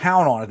actually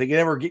count on. If they can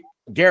ever get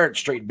Garrett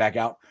straightened back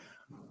out,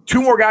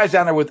 two more guys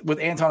down there with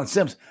Anton and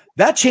Sims,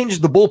 that changes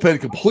the bullpen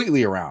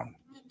completely around.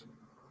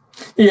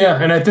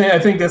 Yeah, and I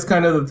think that's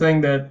kind of the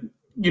thing that,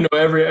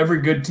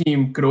 every good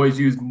team could always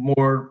use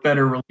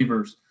better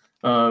relievers.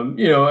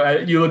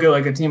 You look at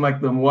like a team like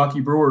the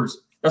Milwaukee Brewers.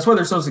 That's why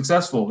they're so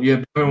successful. You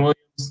have Devin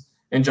Williams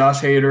and Josh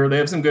Hader. They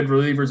have some good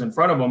relievers in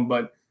front of them,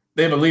 but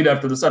they have a lead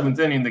after the seventh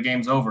inning. The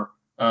game's over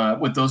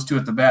with those two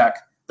at the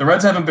back. The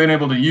Reds haven't been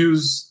able to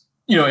use,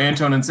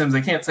 Anton and Sims.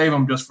 They can't save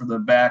them just for the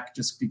back,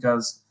 just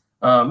because,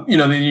 they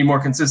need more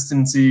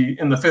consistency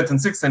in the fifth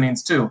and sixth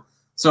innings too.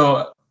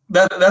 So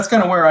that's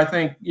kind of where I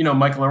think,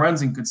 Michael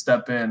Lorenzen could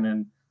step in,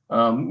 and,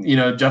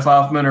 Jeff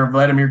Hoffman or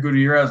Vladimir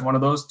Gutierrez, one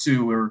of those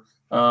two, or,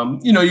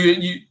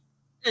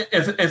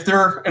 if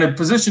they're in a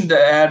position to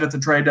add at the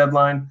trade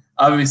deadline,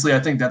 obviously I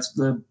think that's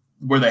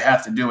where they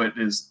have to do it,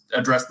 is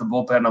address the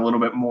bullpen a little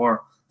bit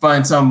more,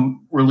 find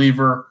some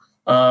reliever.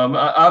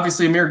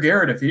 Obviously Amir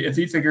Garrett, if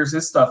he figures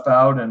his stuff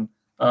out and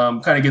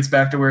kind of gets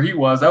back to where he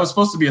was, that was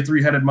supposed to be a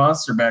three-headed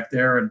monster back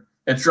there, and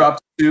it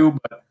dropped to two.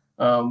 But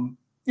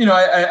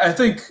I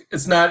think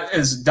it's not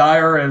as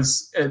dire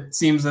as it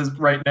seems as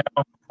right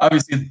now.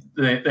 Obviously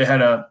they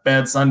had a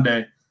bad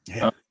Sunday,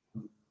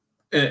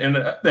 and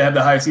they have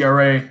the highest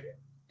ERA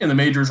in the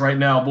majors right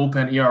now,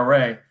 bullpen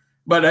ERA.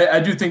 But I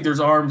do think there's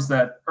arms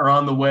that are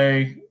on the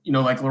way,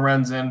 like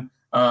Lorenzen,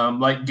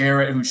 like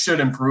Garrett, who should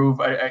improve.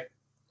 I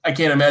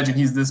can't imagine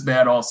he's this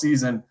bad all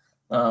season,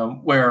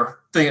 where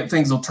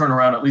things will turn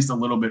around at least a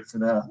little bit for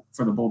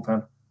the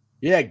bullpen.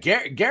 Yeah,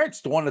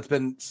 Garrett's the one that's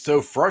been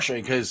so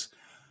frustrating because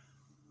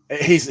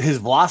his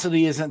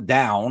velocity isn't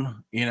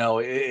down.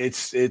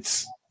 It's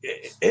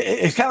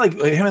kind of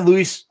like him and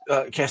Luis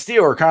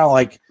Castillo are kind of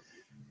like,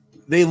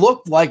 they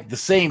look like the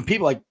same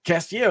people. Like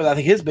Castillo, I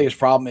think his biggest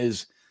problem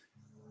is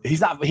he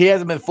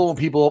hasn't been fooling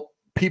people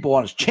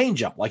on his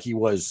changeup like he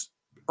was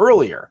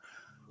earlier.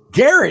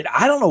 Garrett,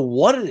 I don't know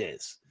what it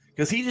is,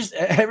 because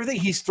everything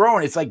he's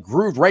throwing, it's like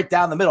grooved right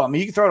down the middle. I mean,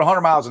 you can throw it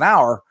 100 miles an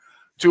hour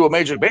to a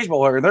Major League Baseball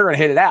player and they're going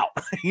to hit it out,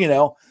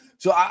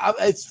 So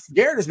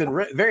Garrett has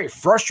been very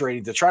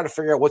frustrating to try to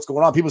figure out what's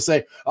going on. People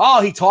say,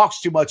 "Oh, he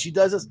talks too much. He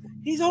does this."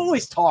 He's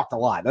always talked a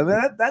lot. I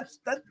mean, that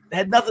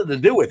had nothing to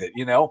do with it.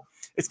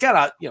 It's kind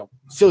of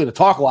silly to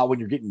talk a lot when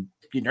you're getting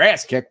your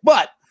ass kicked.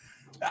 But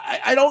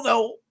I don't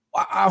know.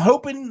 I'm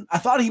hoping. I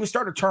thought he was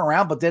starting to turn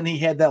around, but then he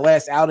had that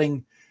last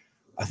outing.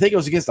 I think it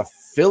was against the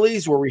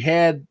Phillies where we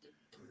had.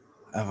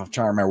 I'm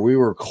trying to remember. We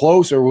were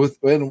close or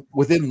within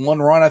one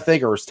run, I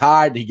think, or was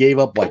tied. He gave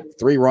up like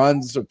 3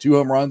 runs or 2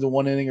 home runs in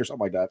 1 inning or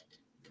something like that.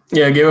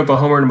 Yeah, gave up a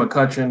homer to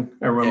McCutchen.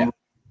 I remember.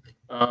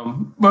 Yeah.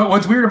 But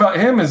what's weird about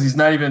him is he's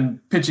not even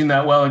pitching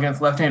that well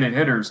against left-handed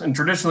hitters. And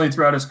traditionally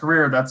throughout his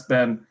career, that's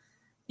been,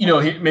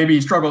 maybe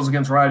he struggles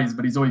against righties,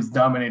 but he's always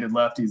dominated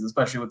lefties,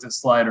 especially with his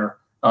slider.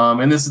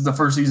 And this is the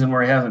first season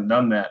where he hasn't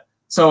done that.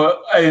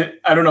 So I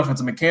don't know if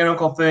it's a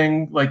mechanical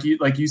thing, like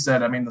you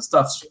said. I mean, the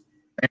stuff's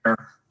there.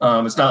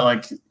 It's not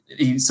like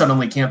he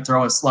suddenly can't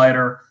throw his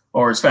slider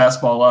or his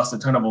fastball lost a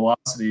ton of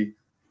velocity.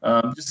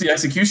 Just the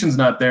execution's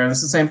not there. And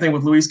it's the same thing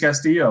with Luis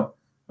Castillo.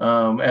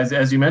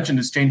 As you mentioned,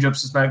 his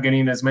changeup's just not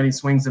getting as many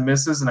swings and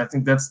misses, and I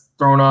think that's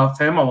thrown off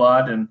him a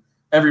lot. And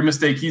every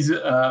mistake he's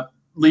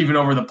leaving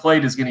over the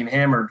plate is getting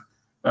hammered.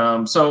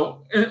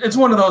 So it's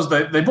one of those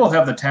that they both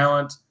have the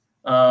talent.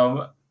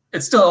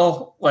 It's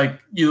still like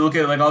you look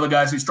at like all the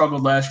guys who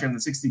struggled last year in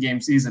the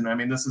 60-game season. I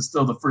mean, this is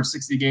still the first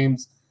 60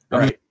 games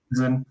of the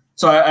season.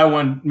 So I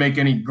wouldn't make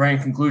any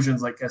grand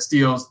conclusions like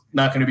Castillo's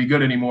not going to be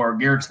good anymore, or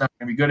Garrett's not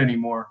going to be good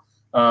anymore.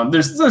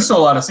 There's still a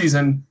lot of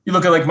season. You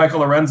look at like Michael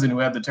Lorenzen, who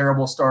had the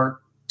terrible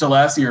start to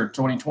last year,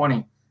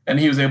 2020, and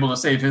he was able to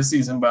save his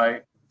season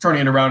by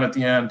turning it around at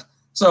the end.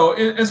 So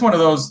it's one of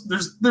those.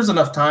 There's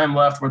enough time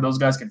left where those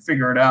guys can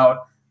figure it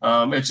out.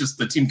 It's just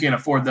the team can't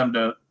afford them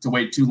to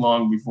wait too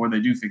long before they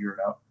do figure it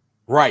out.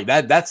 Right.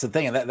 That's the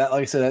thing. And that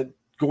like I said,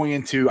 going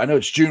into, I know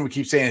it's June. We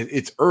keep saying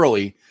it's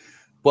early.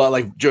 But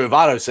like Joe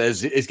Votto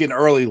says, it's getting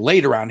early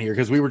late around here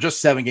because we were just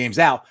 7 games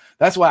out.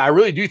 That's why I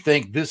really do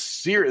think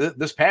this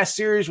past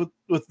series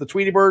with the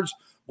Tweety Birds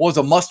was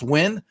a must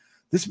win.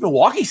 This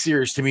Milwaukee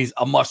series to me is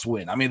a must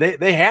win. I mean,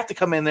 they have to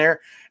come in there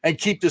and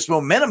keep this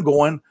momentum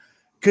going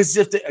because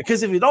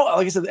if you don't,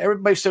 like I said,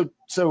 everybody's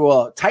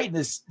so tight in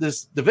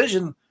this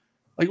division.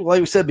 Like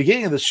we said at the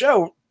beginning of the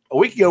show, a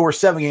week ago we're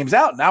 7 games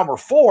out. Now we're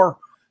 4.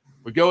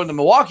 We go into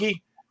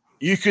Milwaukee.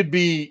 You could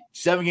be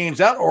 7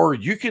 games out, or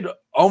you could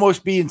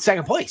almost be in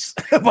second place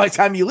by the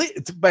time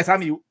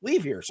you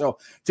leave here. So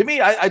to me,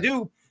 I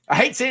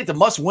hate saying it's a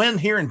must win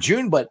here in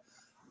June, but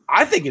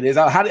I think it is.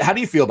 How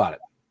do you feel about it?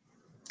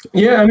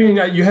 Yeah, I mean,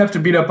 you have to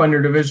beat up on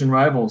your division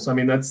rivals. I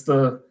mean, that's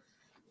the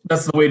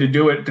way to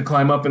do it, to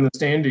climb up in the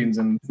standings.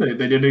 And they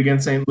did it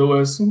against St.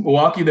 Louis.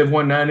 Milwaukee, they've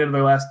won 9 out of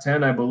their last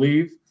 10, I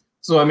believe.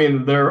 So I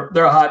mean, they're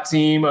a hot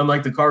team,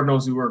 unlike the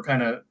Cardinals, who were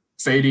kind of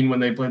fading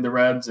when they played the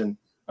Reds and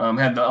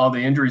had all the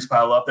injuries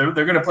pile up. They're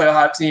going to play a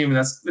hot team, and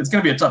it's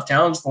going to be a tough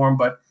challenge for them.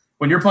 But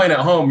when you're playing at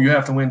home, you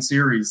have to win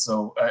series.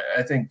 So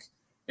I think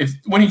if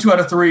winning 2 out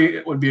of 3,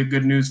 it would be a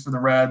good news for the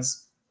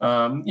Reds.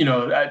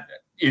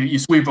 You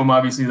sweep them,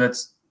 obviously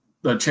that's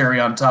the cherry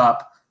on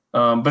top.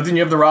 But then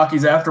you have the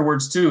Rockies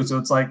afterwards too. So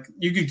it's like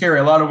you could carry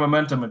a lot of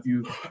momentum if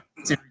you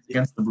series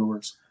against the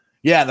Brewers.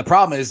 Yeah, the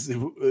problem is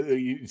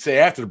you say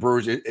after the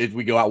Brewers,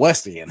 we go out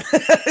west again.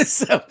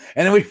 So,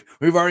 and then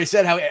we've already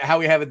said how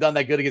we haven't done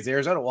that good against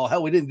Arizona. Well,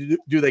 hell, we didn't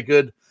do that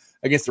good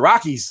against the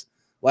Rockies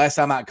last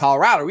time out in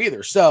Colorado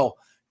either. So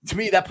to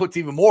me, that puts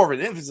even more of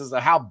an emphasis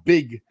on how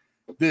big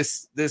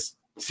this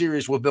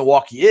series with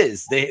Milwaukee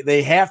is.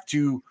 They have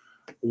to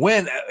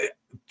win,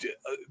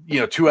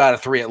 2 out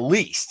of 3 at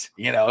least.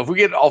 If we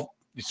get all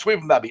sweep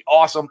them, that'd be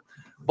awesome.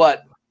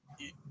 But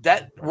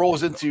that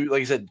rolls into,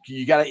 like I said,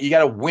 you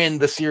gotta win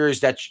the series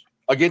that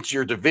against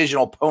your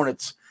divisional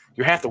opponents.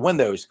 You have to win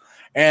those,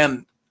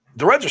 and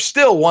the Reds are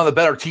still one of the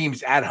better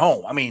teams at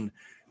home. I mean,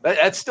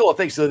 that's still a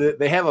thing. So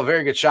they have a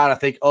very good shot, I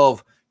think,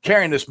 of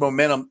carrying this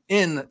momentum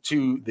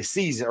into the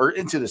season or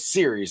into the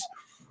series,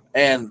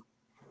 and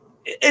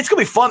it's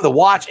gonna be fun to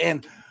watch.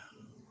 And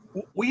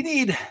we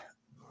need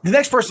the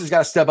next person who's got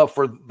to step up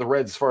for the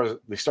Reds as far as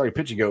the starting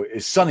pitching go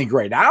is Sonny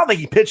Gray. Now, I don't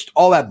think he pitched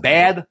all that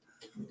bad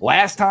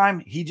last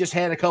time. He just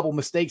had a couple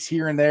mistakes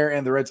here and there,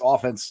 and the Reds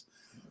offense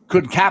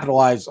couldn't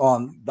capitalize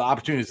on the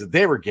opportunities that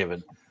they were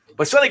given.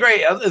 But Sonny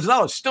Gray is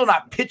still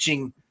not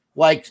pitching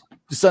like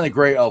the Sonny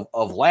Gray of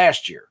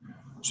last year.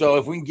 So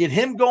if we can get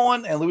him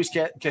going and Luis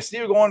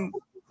Castillo going,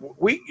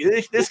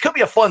 this could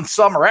be a fun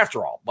summer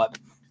after all. But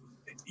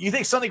you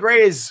think Sonny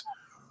Gray is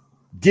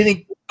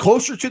getting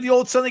closer to the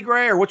old Sonny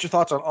Gray, or what's your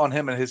thoughts on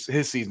him and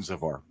his season so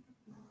far?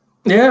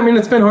 Yeah, I mean,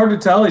 it's been hard to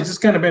tell. He's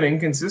just kind of been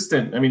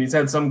inconsistent. I mean, he's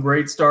had some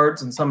great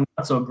starts and some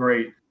not so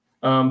great.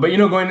 But,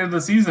 going into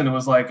the season, it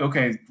was like,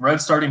 okay,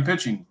 Reds starting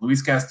pitching.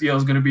 Luis Castillo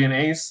is going to be an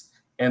ace,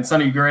 and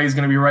Sonny Gray is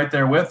going to be right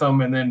there with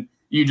him. And then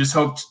you just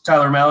hoped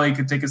Tyler Mahle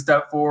could take a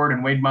step forward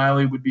and Wade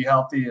Miley would be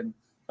healthy and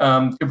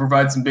could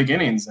provide some big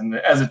innings. And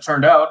as it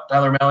turned out,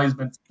 Tyler Mahle's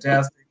been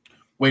fantastic.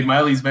 Wade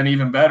Miley's been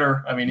even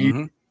better. I mean, he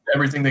did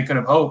everything they could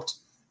have hoped.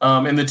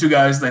 And the two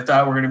guys they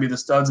thought were going to be the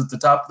studs at the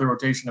top of the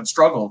rotation have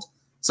struggled.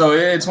 So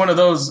it's one of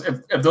those,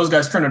 if those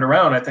guys turn it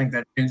around, I think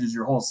that changes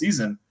your whole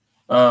season.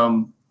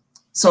 A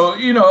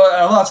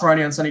lot's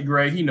riding on Sonny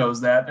Gray. He knows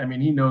that. I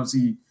mean, he knows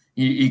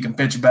he can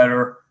pitch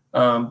better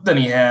than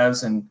he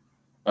has. And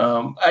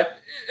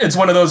it's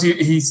one of those,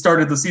 he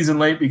started the season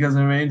late because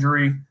of an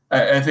injury.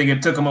 I think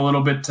it took him a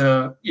little bit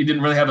he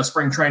didn't really have a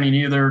spring training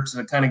either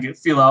to kind of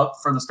feel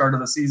out for the start of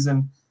the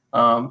season.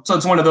 So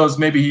it's one of those,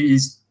 maybe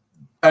he's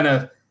kind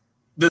of,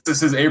 this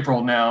is his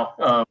April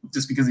now,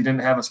 just because he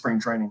didn't have a spring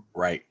training.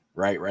 Right,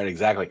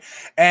 exactly.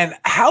 And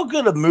how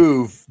good a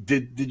move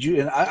did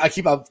you? And I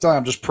keep on telling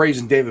I'm just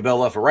praising David Bell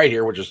left or right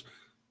here, which is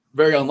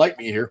very unlike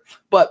me here.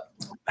 But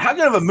how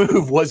good of a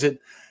move was it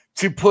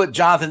to put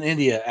Jonathan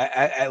India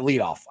at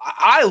leadoff?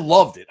 I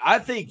loved it. I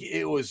think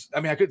it was.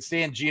 I mean, I couldn't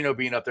stand Gino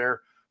being up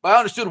there, but I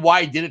understood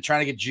why he did it,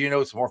 trying to get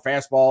Gino some more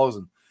fastballs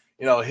and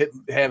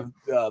have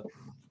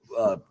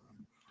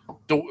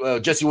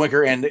Jesse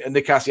Winker and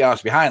Nick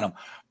Castellanos behind him.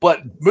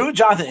 But moving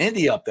Jonathan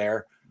India up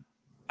there,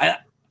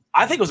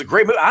 I think it was a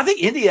great move. I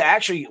think India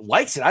actually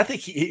likes it. I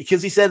think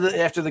because he said that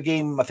after the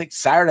game, I think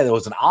Saturday, it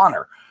was an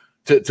honor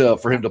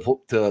for him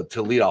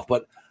to lead off.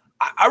 But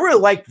I really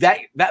like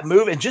that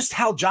move and just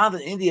how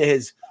Jonathan India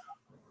has.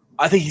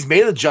 I think he's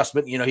made an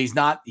adjustment. He's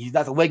not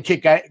the leg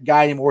kick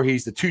guy anymore.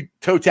 He's the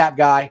toe tap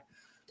guy.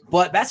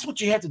 But that's what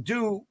you have to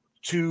do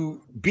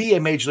to be a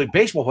Major League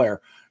Baseball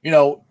player.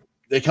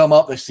 They come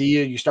up, they see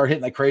you, you start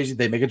hitting like crazy,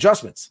 they make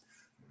adjustments.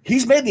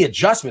 He's made the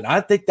adjustment.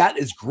 I think that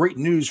is great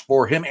news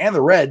for him and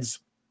the Reds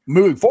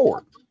moving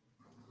forward.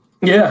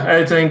 Yeah,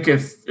 I think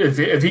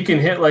if he can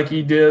hit like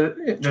he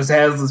did, just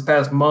has this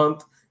past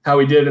month, how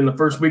he did in the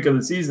first week of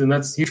the season,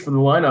 that's huge for the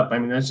lineup. I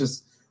mean, that's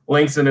just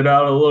lengthen it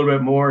out a little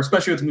bit more,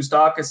 especially with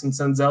Moustakas and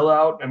Senzel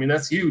out. I mean,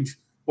 that's huge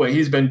what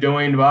he's been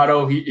doing.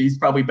 Votto, he's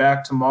probably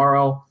back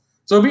tomorrow.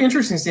 So it'll be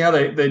interesting to see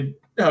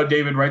how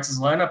David writes his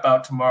lineup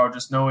out tomorrow,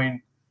 just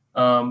knowing,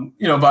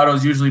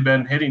 Votto's usually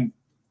been hitting,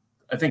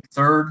 I think,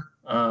 third.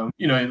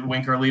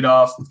 Winker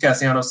leadoff,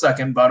 Castellanos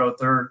second, Votto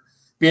third.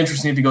 Be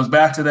interesting if he goes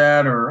back to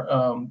that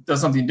or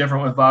does something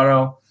different with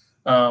Votto.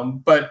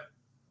 But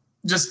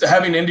just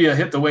having India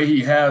hit the way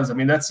he has, I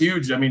mean, that's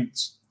huge. I mean,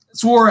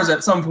 Suarez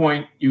at some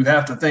point you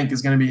have to think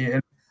is going to be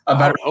a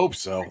better. I hope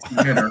so.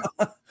 Hitter.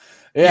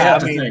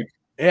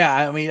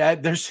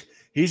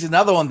 He's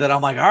another one that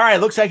I'm like, all right,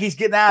 looks like he's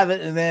getting out of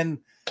it, and then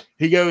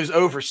he goes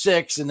 0 for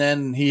 6, and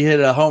then he hit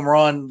a home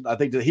run. I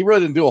think that he really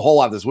didn't do a whole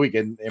lot this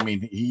weekend. I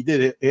mean, he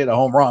did hit a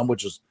home run,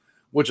 which was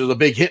a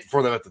big hit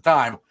for them at the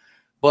time.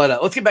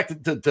 But let's get back to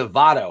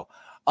Votto.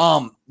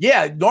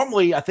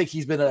 Normally I think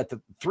he's been at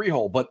the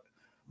 3-hole, but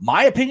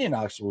my opinion,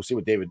 actually, we'll see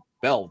what David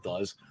Bell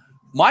does.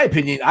 My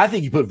opinion, I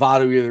think you put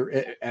Votto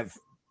either at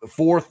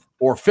 4th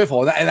or 5th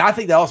hole, and I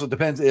think that also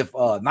depends if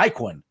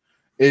Nyquin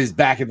is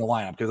back in the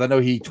lineup, because I know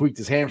he tweaked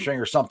his hamstring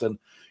or something,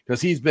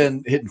 because he's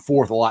been hitting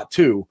 4th a lot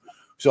too.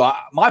 So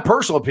my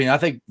personal opinion, I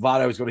think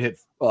Votto is going to hit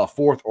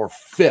 4th or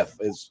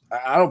 5th.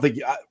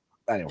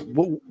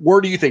 Anyway,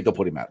 where do you think they'll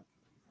put him at?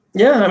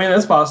 Yeah, I mean,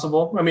 that's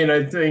possible. I mean,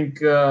 I think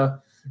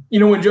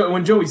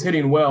when Joey's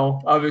hitting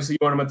well, obviously you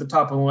want him at the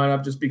top of the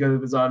lineup just because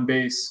of his on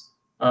base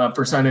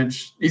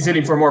percentage. He's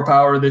hitting for more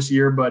power this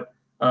year, but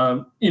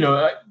to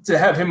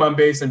have him on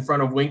base in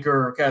front of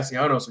Winker or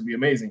Castellanos would be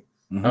amazing.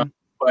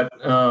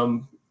 Mm-hmm.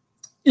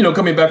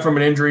 Coming back from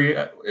an injury,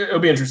 it'll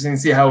be interesting to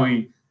see how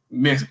he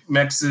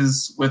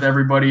mixes with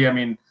everybody. I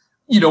mean,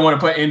 you don't want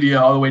to put India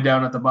all the way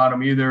down at the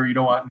bottom either. You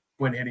don't want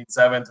Quinn hitting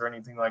seventh or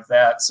anything like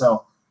that. So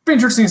it'll be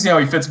interesting to see how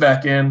he fits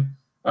back in.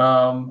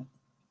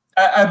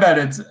 I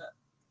bet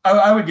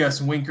I would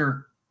guess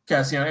Winker,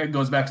 Castellanos, it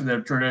goes back to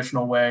the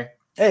traditional way.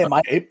 Hey,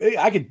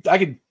 I could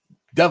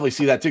definitely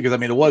see that too,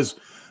 because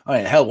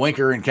hell,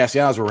 Winker and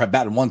Castellanos were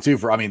batting 1-2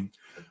 for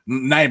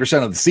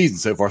 90% of the season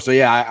so far. So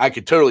yeah, I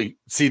could totally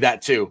see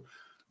that too,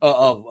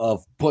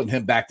 of putting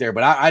him back there.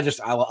 But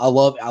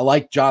I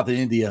like Jonathan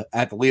India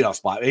at the leadoff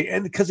spot,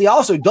 and because he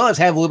also does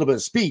have a little bit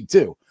of speed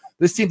too.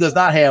 This team does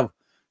not have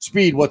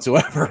speed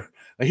whatsoever.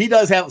 He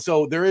does have,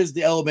 so there is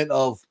the element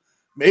of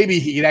maybe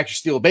he can actually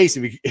steal a base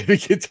if he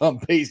gets on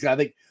base. I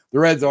think the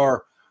Reds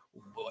are,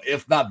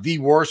 if not the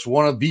worst,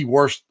 one of the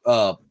worst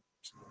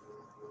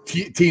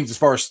teams as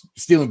far as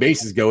stealing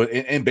bases go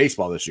in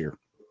baseball this year.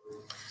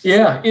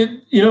 Yeah,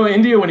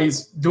 India, when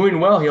he's doing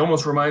well, he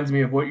almost reminds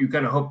me of what you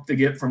kind of hope to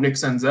get from Nick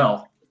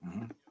Senzel.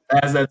 Mm-hmm.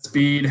 Has that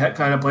speed,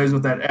 kind of plays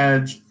with that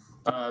edge,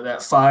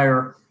 that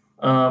fire.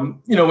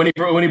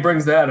 When he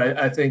brings that,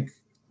 I think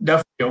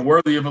definitely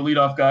worthy of a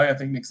leadoff guy. I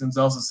think Nick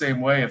Senzel's the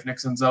same way. If Nick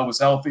Senzel was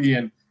healthy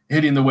and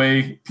hitting the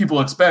way people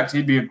expect,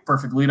 he'd be a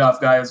perfect leadoff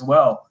guy as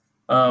well.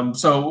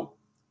 No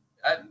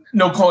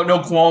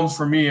qualms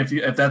for me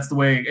if that's the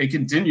way it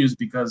continues,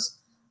 because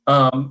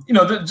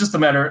just a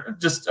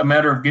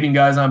matter of getting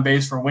guys on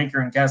base for Winker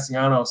and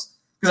Castellanos.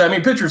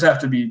 Because pitchers have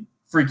to be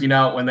freaking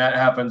out when that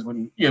happens,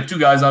 when you have two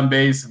guys on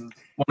base and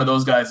one of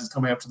those guys is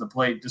coming up to the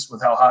plate just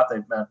with how hot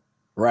they've been.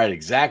 Right,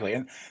 exactly,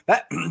 and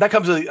that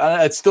comes to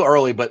it's still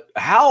early, but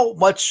how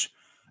much?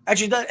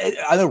 Actually,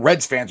 I know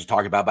Reds fans are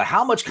talking about, but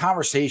how much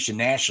conversation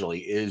nationally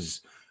is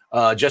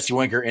Jesse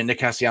Winker and Nick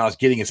Castellanos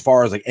getting as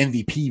far as like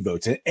MVP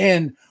votes,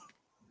 and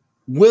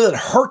will it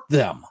hurt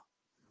them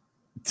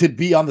to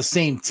be on the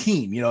same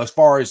team? As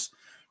far as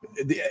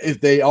if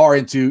they are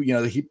into,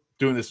 they keep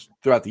doing this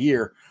throughout the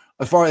year.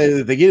 As far as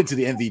if they get into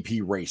the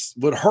MVP race,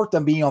 would it hurt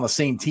them being on the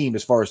same team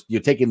as far as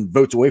taking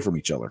votes away from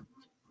each other?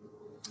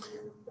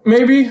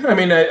 Maybe.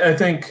 I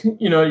think,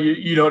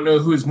 you don't know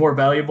who's more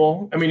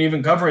valuable.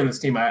 Even covering this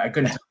team, I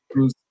couldn't tell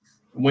who's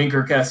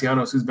Winker,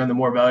 Castellanos, who's been the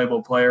more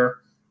valuable player.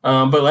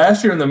 But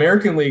last year in the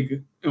American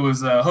League, it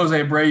was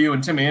Jose Abreu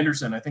and Tim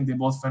Anderson. I think they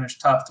both finished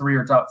top 3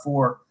 or top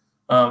 4.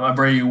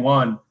 Abreu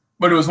won.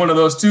 But it was one of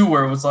those two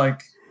where it was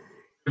like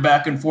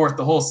back and forth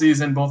the whole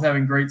season, both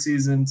having great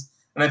seasons.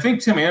 And I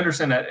think Tim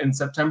Anderson in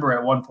September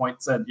at one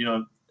point said,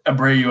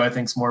 Abreu I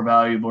think is more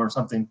valuable or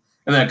something.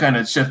 And that kind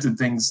of shifted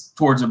things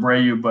towards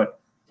Abreu. But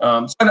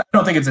so I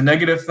don't think it's a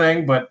negative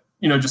thing, but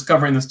just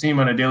covering this team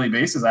on a daily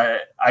basis,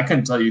 I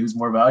couldn't tell you who's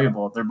more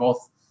valuable. They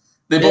both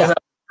have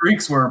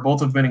streaks where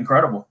both have been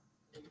incredible.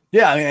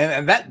 Yeah,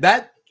 and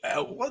that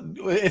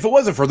if it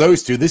wasn't for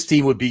those two, this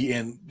team would be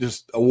in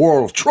just a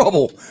world of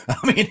trouble.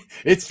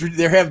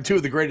 They're having two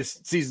of the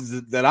greatest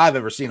seasons that I've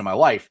ever seen in my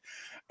life,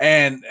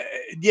 and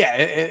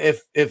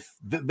if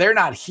they're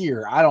not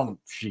here, I don't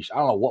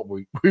know what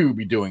we would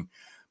be doing.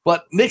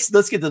 But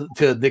let's get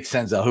to Nick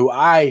Senzel, who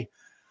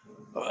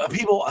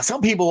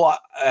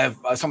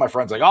some of my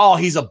friends like, oh,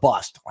 he's a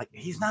bust. Like,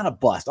 he's not a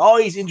bust. Oh,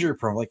 he's injury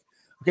prone. Like,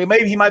 okay,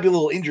 maybe he might be a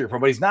little injury prone,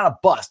 but he's not a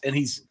bust. And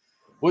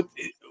what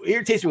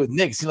irritates me with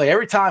Nick, seems like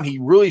every time he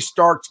really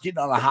starts getting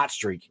on a hot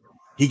streak,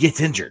 he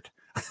gets injured.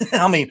 It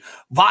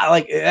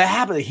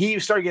happened. He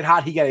started to get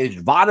hot, he got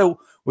injured. Votto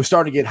was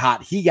starting to get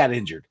hot, he got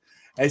injured.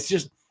 And it's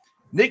just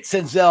Nick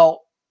Senzel.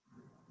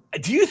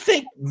 Do you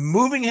think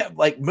moving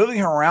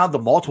him around to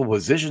multiple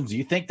positions, do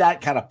you think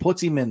that kind of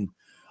puts him in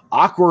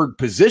awkward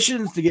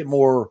positions to get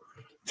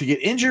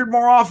injured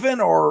more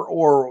often,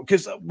 or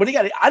because when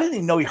I didn't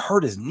even know he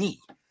hurt his knee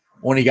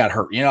when he got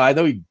hurt. I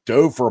know he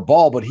dove for a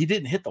ball, but he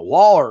didn't hit the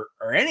wall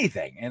or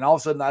anything. And all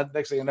of a sudden,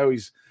 next thing I know,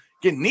 he's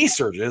getting knee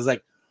surgery. It's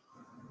like,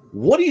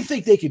 what do you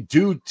think they could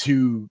do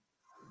to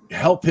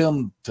help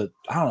him to,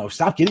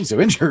 stop getting so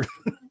injured?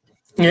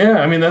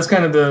 Yeah, that's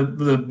kind of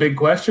the big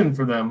question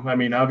for them.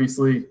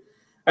 Obviously,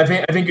 I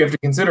think you have to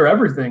consider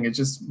everything. It's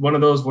just one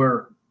of those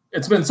where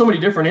it's been so many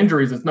different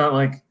injuries. It's not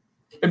like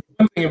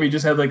one thing if he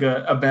just had like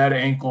a bad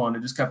ankle and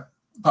it just kept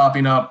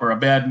popping up, or a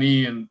bad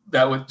knee, and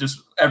that would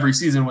just every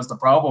season was the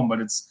problem.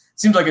 But it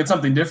seems like it's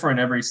something different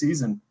every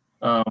season.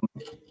 So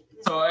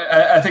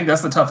I think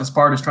that's the toughest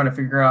part, is trying to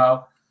figure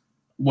out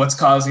what's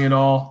causing it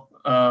all.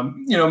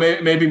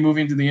 Maybe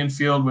moving to the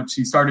infield, which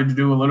he started to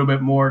do a little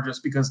bit more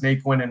just because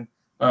Naquin and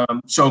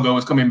Shogo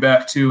was coming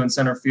back too in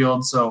center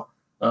field. So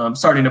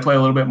starting to play a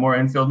little bit more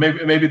infield.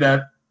 Maybe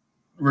that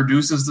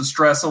reduces the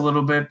stress a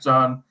little bit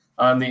on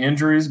the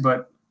injuries.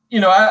 But,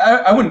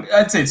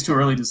 I'd say it's too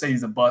early to say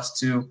he's a bust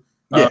too.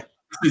 Yeah.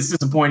 It's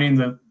disappointing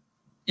that,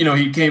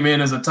 he came in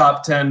as a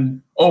top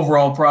 10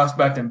 overall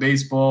prospect in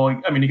baseball.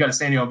 He got a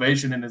standing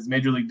ovation in his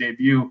major league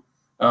debut.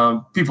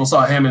 People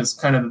saw him as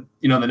kind of,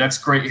 the next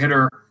great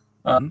hitter.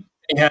 Mm-hmm.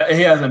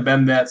 He hasn't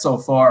been that so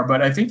far,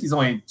 but I think he's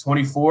only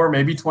 24,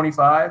 maybe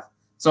 25.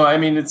 So, I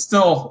mean, it's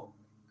still,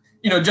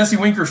 Jesse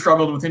Winker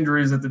struggled with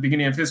injuries at the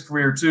beginning of his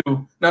career too,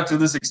 not to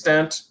this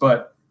extent,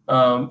 but,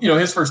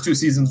 his first 2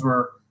 seasons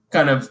were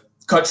kind of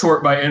cut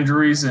short by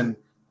injuries. And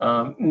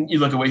you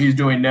look at what he's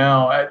doing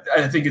now,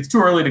 I think it's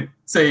too early to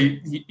say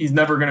he's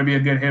never going to be a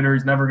good hitter.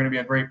 He's never going to be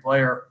a great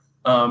player.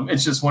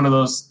 It's just one of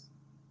those,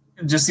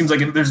 it just seems like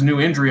there's a new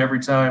injury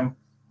every time,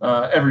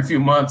 every few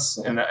months.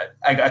 And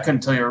I couldn't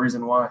tell you a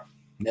reason why.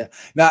 Yeah.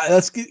 Now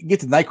let's get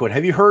to Nyquist.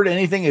 Have you heard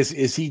anything?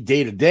 Is he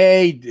day to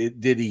day?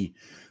 Did he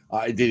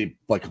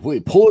like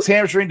completely pull his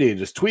hamstring? Did he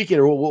just tweak it,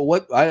 or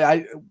what?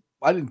 I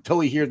didn't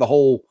totally hear the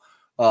whole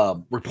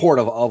report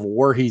of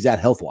where he's at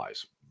health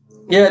wise.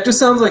 Yeah, it just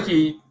sounds like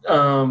he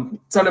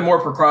sounded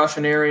more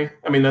precautionary.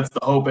 I mean, that's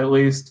the hope, at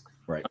least.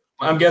 Right.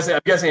 I'm guessing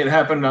it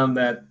happened on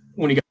that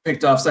when he got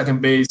picked off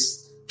second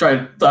base.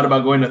 Thought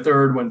about going to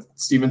third when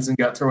Stevenson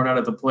got thrown out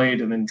at the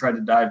plate, and then tried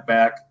to dive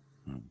back.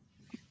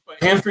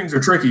 Hamstrings are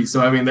tricky,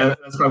 so I mean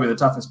that's probably the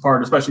toughest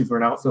part, especially for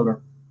an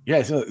outfielder.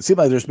 Yeah, so it seems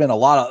like there's been a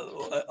lot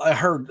of. I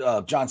heard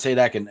John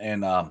Sadak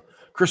and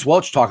Chris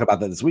Welch talk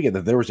about that this weekend,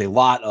 that there was a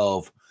lot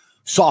of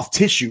soft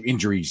tissue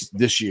injuries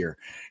this year,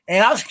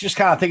 and I was just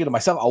kind of thinking to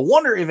myself, I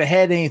wonder if it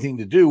had anything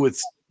to do with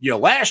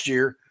last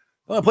year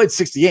they only played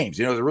 60 games.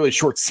 It was a really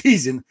short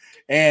season,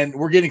 and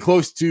we're getting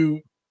close to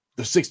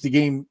the 60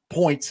 game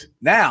point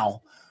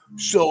now.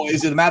 So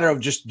is it a matter of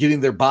just getting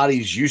their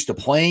bodies used to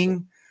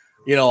playing?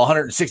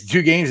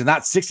 162 games and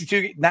not 60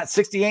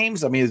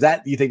 games. I mean,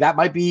 do you think that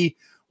might be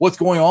what's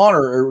going on,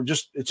 or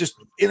just it's just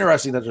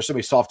interesting that there's so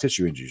many soft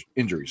tissue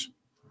injuries?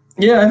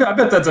 Yeah, I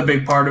bet that's a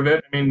big part of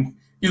it. I mean,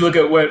 you look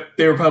at what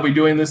they were probably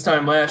doing this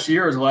time last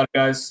year. As a lot of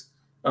guys,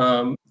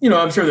 I'm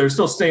sure they're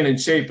still staying in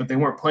shape, but they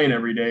weren't playing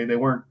every day. They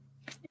weren't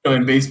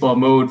in baseball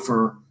mode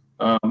for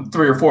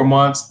 3 or 4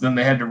 months. Then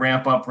they had to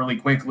ramp up really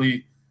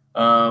quickly.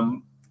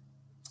 And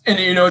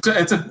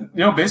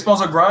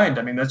baseball's a grind.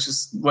 I mean, that's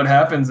just what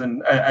happens.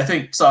 And I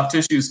think soft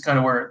tissue is kind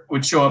of where it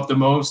would show up the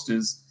most.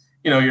 Is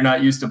you're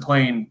not used to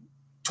playing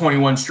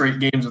 21 straight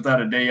games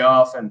without a day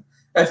off. And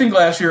I think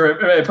last year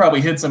it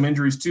probably hit some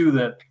injuries too.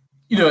 That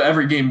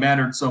every game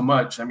mattered so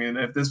much. I mean,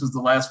 if this was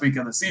the last week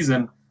of the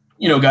season,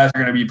 guys are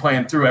going to be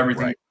playing through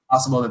everything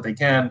possible that they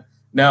can.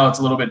 Now it's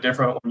a little bit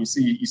different when you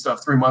see you still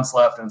have 3 months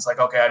left, and it's like,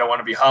 okay, I don't want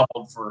to be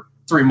hobbled for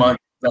 3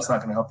 months. That's not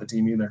going to help the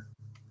team either.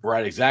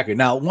 Right, exactly.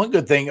 Now, one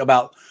good thing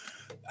about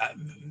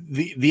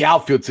the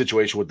outfield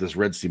situation with this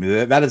Reds team,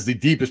 that is the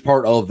deepest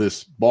part of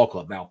this ball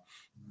club. Now,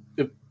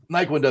 if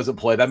Nyquist doesn't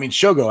play, that means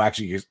Shogo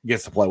actually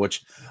gets to play,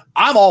 which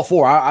I'm all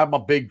for. I'm a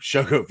big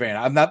Shogo fan.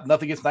 I'm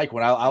nothing against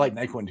Nyquist. I like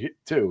Nyquist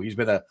too. He's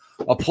been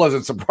a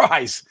pleasant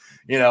surprise,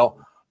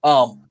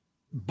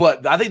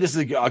 But I think this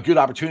is a good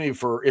opportunity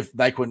for, if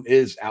Nyquist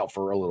is out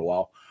for a little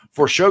while,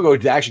 for Shogo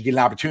to actually get an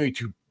opportunity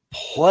to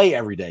play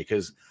every day,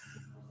 because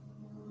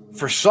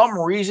for some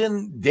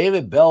reason,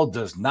 David Bell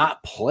does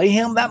not play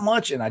him that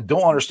much, and I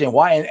don't understand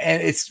why.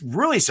 And it's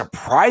really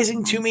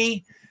surprising to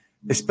me,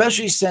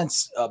 especially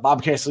since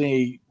Bob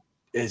Castellini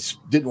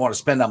didn't want to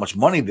spend that much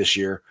money this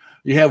year.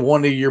 You have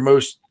one of your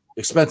most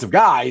expensive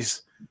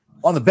guys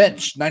on the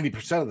bench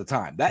 90% of the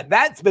time.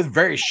 That's been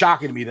very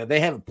shocking to me that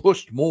they haven't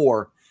pushed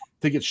more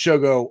to get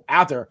Shogo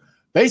out there,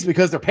 basically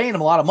because they're paying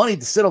him a lot of money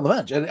to sit on the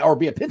bench or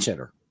be a pinch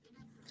hitter.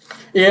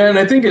 Yeah, and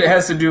I think it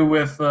has to do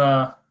with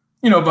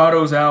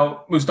Votto's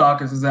out,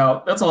 Moustakas is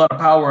out. That's a lot of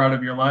power out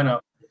of your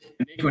lineup.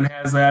 And Nyquist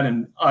has that,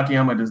 and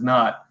Akiyama does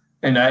not.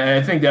 And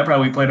I think that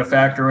probably played a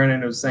factor in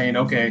it, of saying,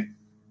 okay,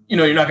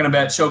 you're not going to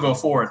bat Shogo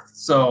fourth.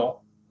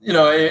 So,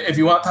 if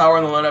you want power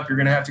in the lineup, you're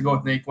going to have to go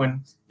with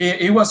Nyquist.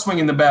 He was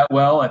swinging the bat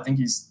well. I think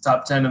he's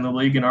top 10 in the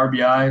league in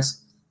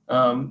RBIs.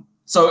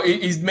 So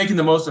he's making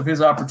the most of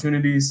his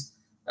opportunities.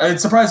 It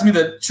surprised me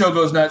that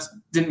Shogo's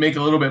didn't make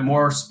a little bit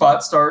more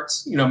spot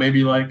starts,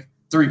 maybe like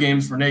 3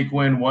 games for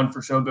Nyquist, 1 for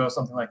Shogo,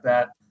 something like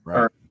that, right.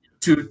 Or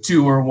two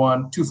for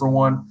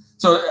one.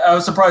 So I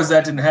was surprised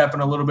that didn't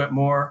happen a little bit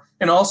more.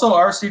 And also,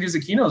 Aristides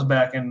Aquino's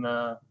back in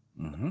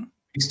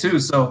these too.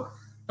 So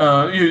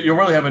you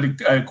really have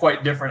a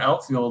quite different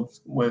outfield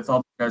with all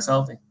the guys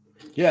healthy.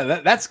 Yeah,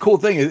 that's the cool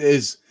thing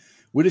is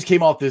we just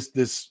came off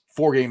this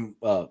 4-game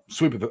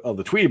sweep of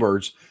the Tweety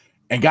Birds,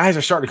 and guys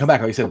are starting to come back.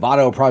 Like I said,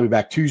 Votto will probably be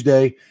back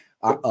Tuesday.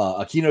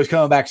 Aquino's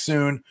coming back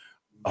soon.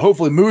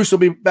 Hopefully Moose will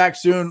be back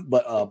soon,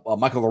 but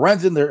Michael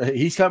Lorenzen,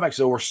 he's coming back.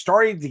 So we're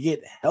starting to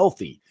get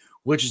healthy,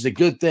 which is a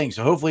good thing.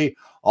 So hopefully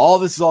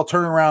this is all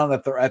turning around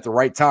at the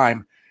right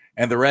time,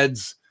 and the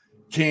Reds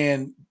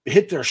can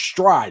hit their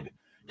stride.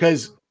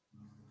 Because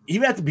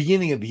even at the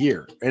beginning of the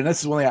year, and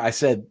this is one thing I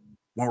said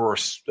when we were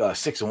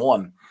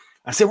 6-1,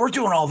 I said, we're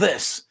doing all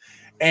this,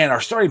 and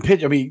our starting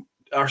pitching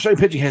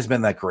hasn't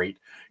been that great.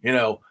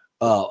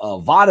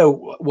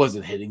 Votto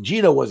wasn't hitting.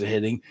 Gino wasn't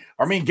hitting.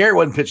 Garrett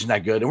wasn't pitching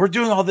that good. And we're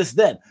doing all this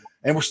then,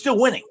 and we're still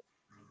winning.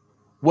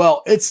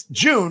 Well, it's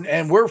June,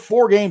 and we're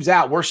 4 games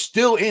out. We're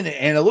still in it,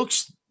 and it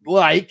looks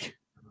like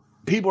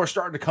people are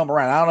starting to come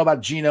around. I don't know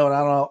about Gino, and I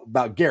don't know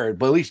about Garrett,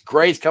 but at least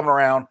Gray's coming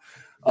around.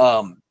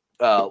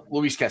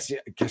 Luis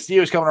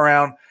Castillo's coming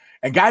around,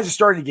 and guys are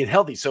starting to get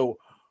healthy. So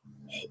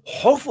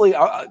hopefully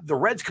the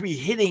Reds could be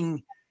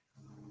hitting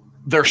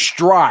their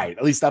stride.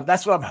 At least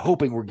that's what I'm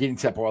hoping we're getting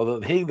to that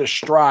point. Hitting their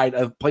stride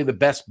of playing the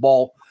best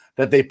ball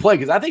that they play.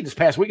 Because I think this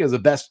past weekend is the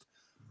best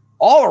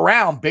all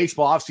around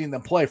baseball I've seen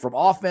them play, from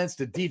offense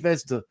to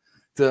defense to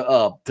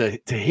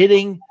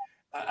hitting.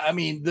 I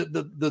mean,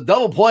 the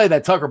double play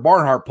that Tucker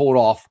Barnhart pulled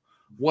off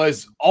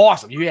was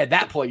awesome. You had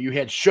that play. You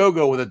had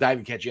Shogo with a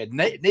diving catch. You had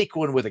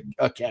Naquin with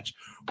a catch.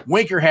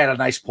 Winker had a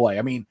nice play.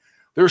 I mean,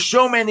 there's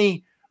so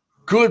many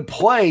good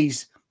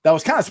plays that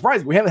was kind of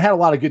surprising. We haven't had a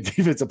lot of good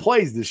defensive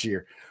plays this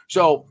year.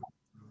 So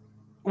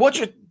what's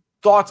your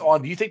thoughts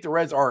on, do you think the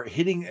Reds are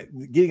getting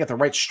at the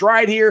right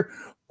stride here,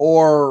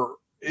 or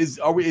is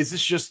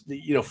this just,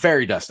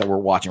 fairy dust that we're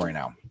watching right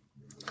now?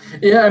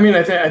 Yeah, I mean,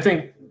 I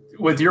think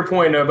with your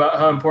point about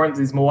how important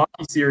these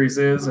Milwaukee series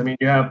is, I mean,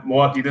 you have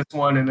Milwaukee this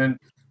one, and then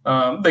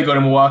they go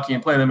to Milwaukee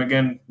and play them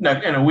again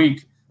in a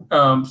week.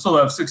 So they'll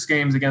have 6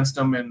 games against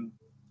them in,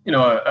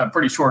 a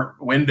pretty short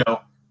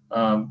window,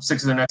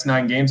 6 of their next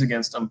 9 games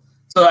against them.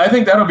 So I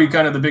think that'll be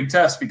kind of the big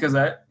test, because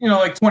like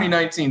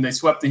 2019, they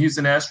swept the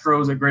Houston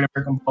Astros at Great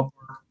American Ballpark.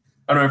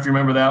 I don't know if you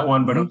remember that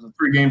one, but it was a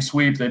 3-game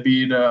sweep. They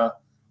beat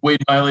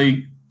Wade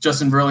Miley,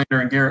 Justin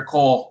Verlander, and Garrett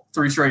Cole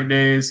 3 straight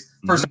days.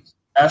 First time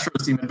the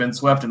Astros team had been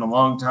swept in a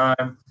long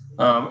time,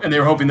 and they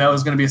were hoping that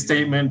was going to be a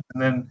statement.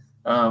 And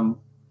then,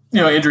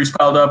 injuries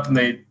piled up, and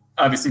they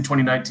obviously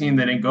 2019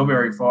 they didn't go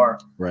very far.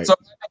 Right. So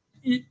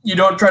you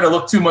don't try to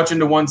look too much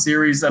into one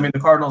series. I mean, the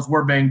Cardinals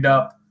were banged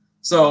up,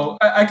 so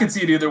I could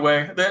see it either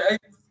way.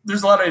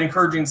 There's a lot of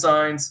encouraging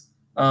signs.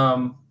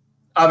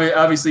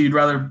 Obviously, you'd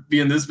rather be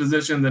in this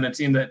position than a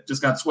team that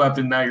just got swept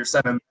and now you're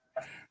 7.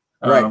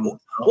 Right.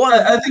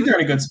 I think they're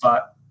in a good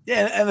spot.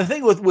 Yeah, and the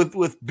thing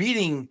with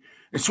beating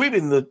and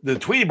sweeping the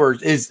Tweety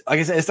Birds is, like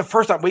I said, it's the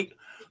first time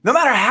no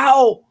matter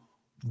how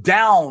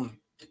down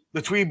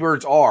the Tweety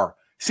Birds are,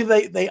 see,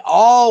 they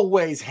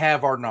always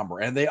have our number,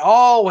 and they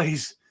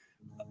always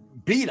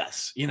beat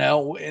us, and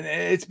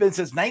it's been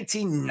since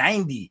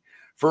 1990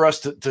 for us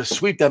to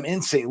sweep them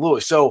in St.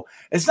 Louis. So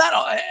it's not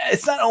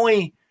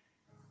only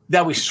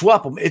that we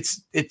swept them,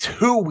 it's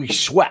who we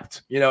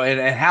swept,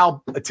 and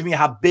how, to me,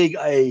 how big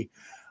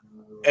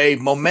a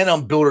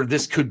momentum builder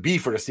this could be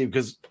for the team,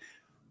 because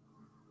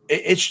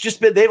it's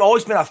just been, they've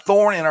always been a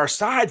thorn in our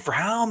side for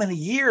how many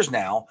years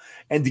now,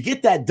 and to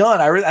get that done,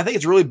 I think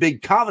it's a really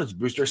big confidence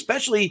booster,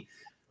 especially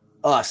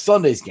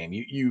Sunday's game.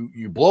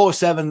 You blow a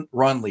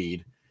 7-run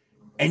lead,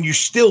 and you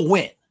still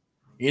win.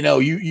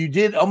 You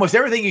did almost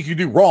everything you could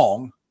do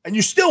wrong, and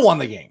you still won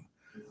the game.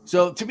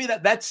 So to me,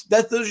 those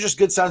are just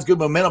good signs, good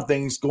momentum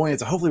things going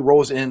into, hopefully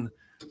rolls in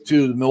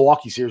to the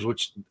Milwaukee series,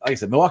 which, like I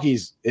said, Milwaukee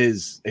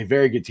is a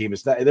very good team.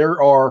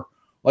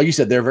 Like you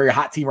said, they're a very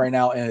hot team right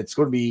now, and it's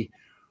going to be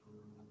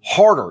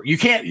harder. You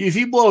can't, if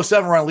you blow a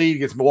 7-run lead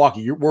against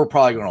Milwaukee, we're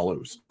probably going to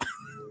lose.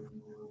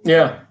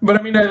 Yeah, but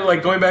I mean,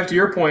 like going back to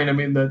your point, I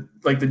mean, the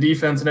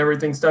defense and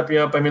everything stepping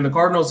up. I mean, the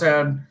Cardinals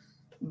had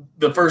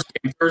the first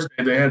game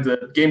Thursday, they had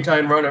the game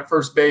time run at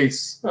first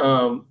base,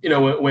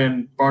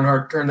 when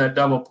Barnhart turned that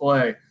double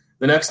play.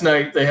 The next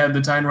night, they had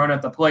the time run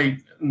at the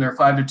plate in their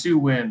 5-2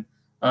 win.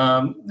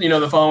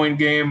 The following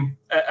game,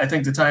 I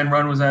think the time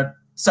run was at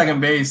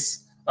second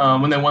base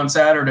when they won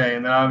Saturday.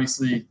 And then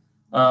obviously,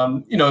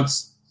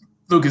 it's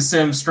Lucas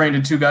Sims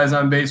stranded 2 guys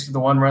on base with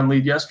the 1-run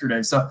lead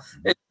yesterday. So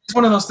it's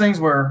one of those things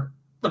where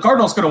the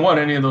Cardinals could have won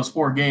any of those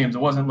 4 games. It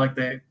wasn't like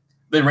they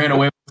ran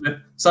away with it.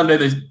 Sunday,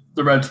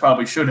 the Reds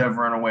probably should have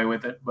run away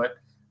with it. But,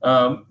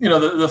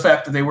 the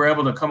fact that they were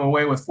able to come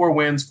away with 4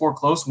 wins, 4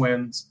 close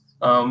wins,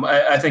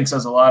 I think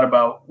says a lot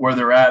about where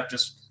they're at.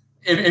 Just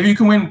if you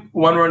can win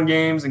 1-run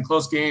games and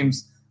close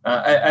games,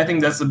 I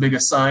think that's the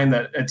biggest sign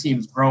that a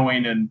team's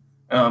growing and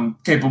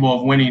capable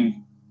of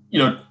winning,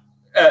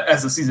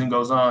 as the season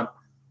goes on.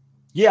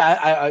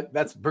 Yeah,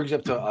 that brings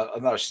up to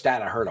another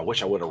stat I heard. I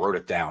wish I would have wrote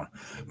it down.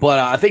 But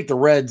I think the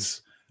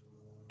Reds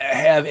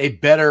have a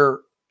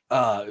better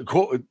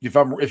if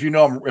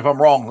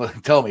I'm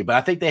wrong, tell me. But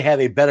I think they have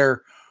a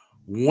better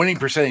winning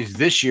percentage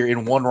this year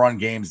in 1-run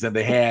games than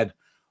they had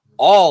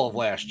all of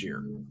last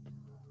year.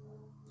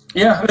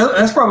 Yeah,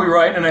 that's probably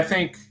right. And I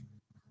can't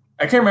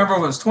remember if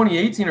it was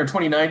 2018 or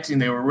 2019.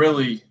 They were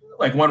really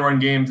like 1-run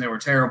games. They were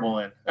terrible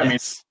in. I mean,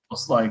 it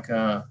was like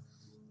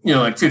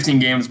 15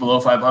 games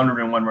below 500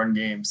 in 1-run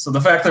games. So the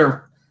fact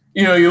they're,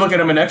 you look at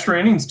them in extra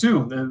innings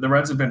too. The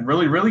Reds have been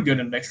really, really good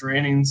in extra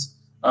innings.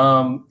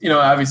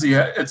 Obviously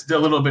it's a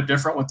little bit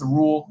different with the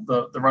rule,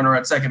 the runner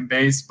at second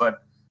base,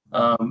 but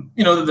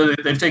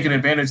they've taken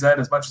advantage of that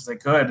as much as they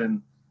could.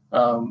 And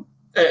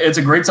it's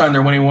a great sign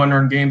they're winning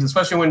 1-run games,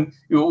 especially when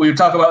we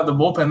talk about the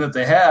bullpen that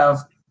they have.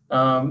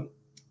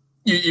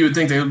 You would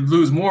think they would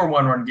lose more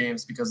 1-run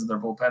games because of their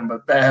bullpen,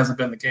 but that hasn't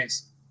been the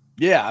case.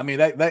 Yeah. I mean,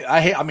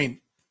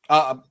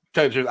 I'll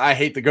tell you the truth, I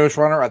hate the ghost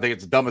runner. I think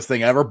it's the dumbest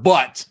thing ever,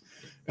 but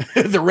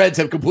the Reds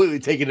have completely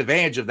taken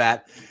advantage of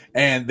that.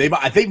 And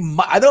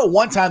I know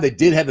one time they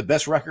did have the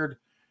best record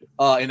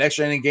in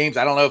extra inning games.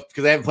 I don't know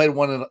because they haven't played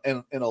one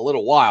in a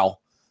little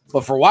while.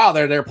 But for a while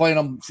there, they were playing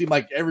them. Seemed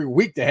like every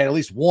week they had at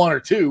least one or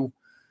two.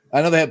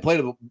 I know they had played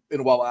in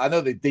a while. I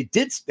know they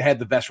did have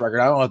the best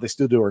record. I don't know if they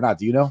still do or not.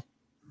 Do you know?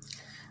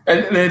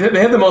 And they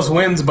had the most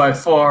wins by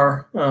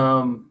far.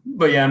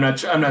 But yeah,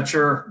 I'm not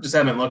sure. Just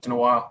haven't looked in a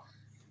while.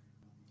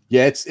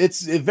 Yeah, it's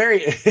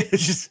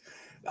just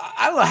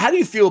I don't know. How do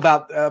you feel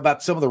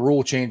about some of the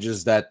rule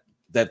changes that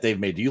they've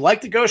made? Do you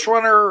like the ghost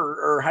runner,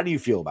 or how do you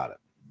feel about it?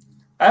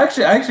 I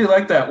actually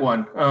like that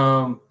one.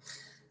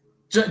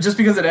 Just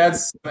because it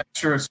adds some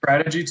extra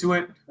strategy to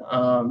it,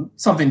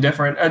 something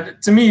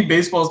different. To me,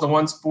 baseball is the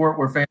one sport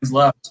where fans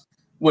left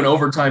when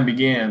overtime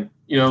began.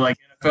 Like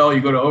NFL,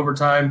 you go to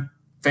overtime,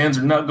 fans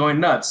are not going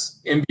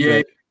nuts.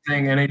 NBA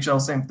thing, NHL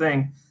same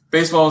thing.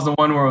 Baseball is the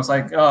one where it was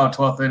like,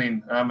 12th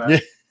inning. I'm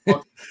at.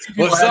 Well,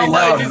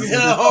 somebody just hit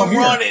a home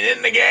run and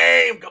in the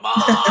game. Come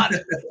on,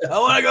 I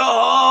want to go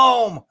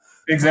home.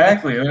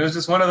 Exactly. It was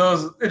just one of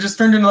those. It just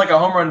turned into like a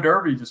home run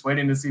derby, just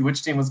waiting to see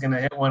which team was going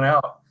to hit one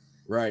out.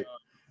 Right.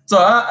 So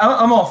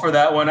I'm all for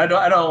that one. I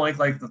don't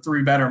like the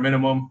 3 batter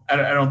minimum. I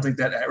don't think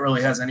that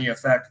really has any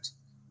effect.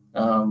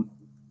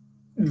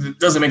 It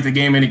doesn't make the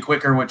game any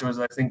quicker, which was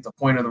I think the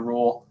point of the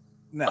rule.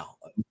 No.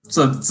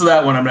 So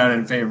that one I'm not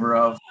in favor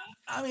of.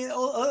 I mean,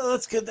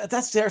 that's good.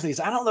 That's the other thing.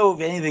 I don't know if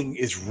anything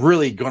is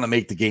really going to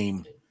make the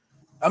game.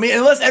 I mean,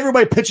 unless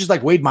everybody pitches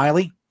like Wade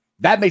Miley,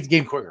 that makes the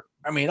game quicker.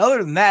 I mean,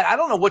 other than that, I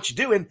don't know what you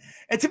do. And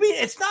to me,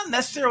 it's not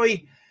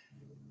necessarily.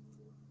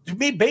 To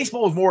me,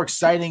 baseball is more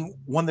exciting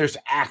when there's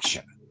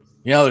action.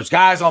 There's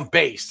guys on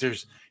base.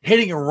 There's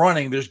hitting and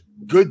running. There's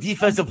good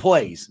defensive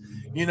plays.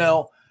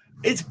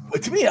 It's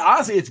to me,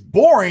 honestly, it's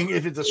boring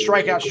if it's a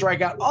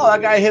strikeout. Oh,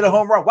 that guy hit a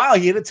home run. Wow,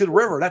 he hit it to the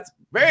river. That's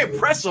very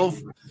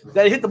impressive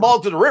that he hit the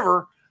ball to the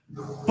river.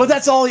 But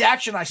that's all the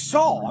action I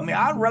saw. I mean,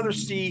 I'd rather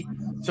see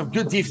some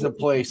good defensive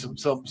play, some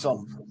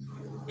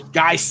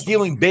guys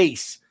stealing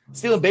bases,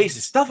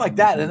 stuff like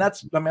that. And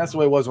that's the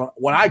way it was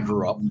when I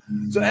grew up.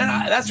 So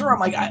that's where I'm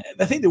like, I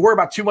think they worry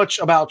about too much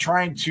about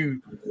trying to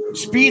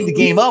speed the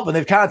game up, and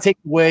they've kind of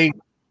taken away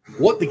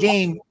what the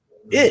game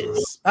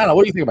is. I don't know.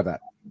 What do you think about that?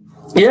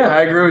 Yeah,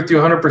 I agree with you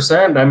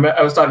 100%.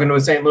 I was talking to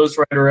a St. Louis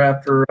writer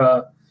after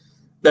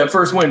that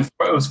first win.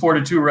 It was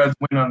 4-2 Reds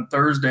win on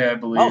Thursday, I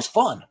believe. That was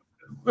fun.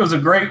 It was a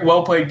great,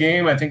 well-played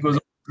game. I think it was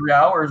 3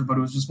 hours, but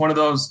it was just one of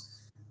those,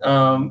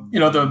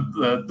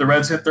 the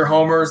Reds hit their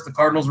homers. The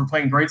Cardinals were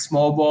playing great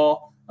small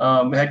ball.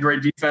 Had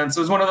great defense. It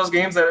was one of those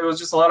games that it was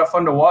just a lot of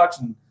fun to watch.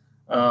 And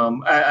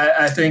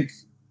I think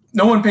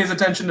no one pays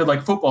attention to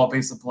like football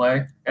pace of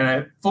play.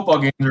 And football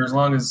games are as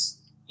long as,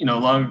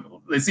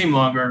 they seem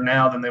longer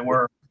now than they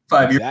were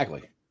 5 years.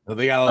 Exactly. So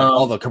they got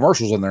all the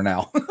commercials in there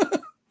now.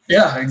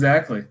 Yeah,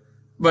 exactly.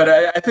 But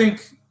I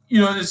think,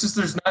 it's just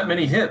there's not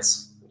many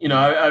hits.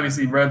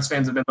 Obviously Reds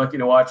fans have been lucky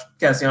to watch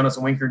Castellanos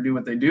and Winker do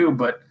what they do,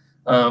 but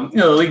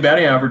the league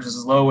batting average is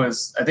as low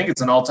as I think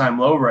it's an all-time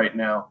low right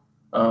now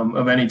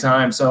of any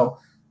time. So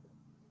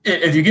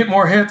if you get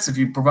more hits, if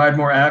you provide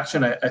more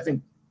action, I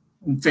think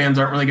fans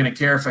aren't really going to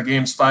care if a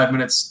game's 5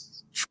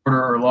 minutes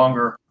shorter or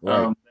longer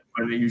than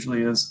what it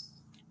usually is.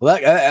 Well,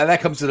 that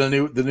comes to the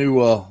new.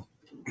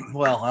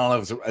 Well, I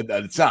don't know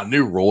if it's not a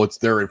new rule.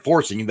 They're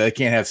enforcing they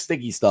can't have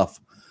sticky stuff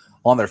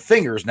on their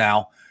fingers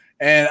now.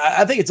 And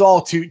I think it's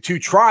all to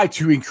try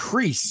to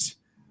increase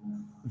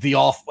the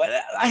off.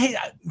 I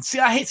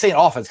hate saying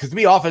offense because to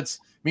me, offense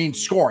means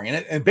scoring,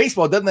 and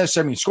baseball doesn't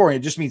necessarily mean scoring.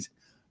 It just means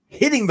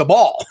hitting the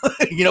ball,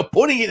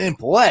 putting it in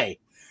play,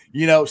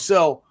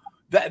 So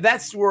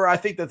that's where I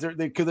think that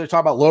they're talking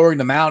about lowering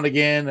the mound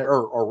again,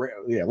 or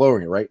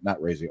lowering it, right? Not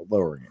raising it,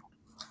 lowering it.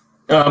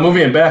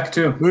 Moving it back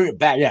too. Moving it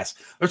back, yes.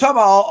 They're talking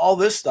about all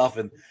this stuff,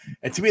 and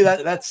to me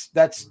that's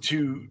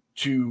to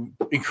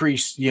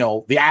increase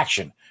the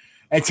action.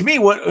 And to me,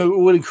 what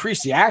would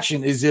increase the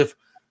action is if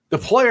the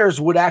players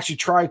would actually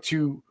try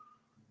to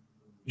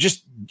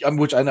just,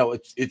 which I know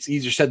it's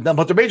easier said than done,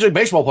 but they're Major League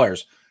Baseball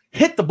players,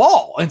 hit the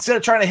ball instead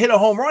of trying to hit a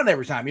home run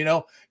every time.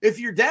 If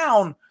you're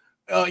down,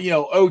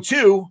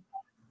 0-2,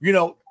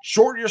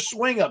 shorten your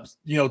swing up.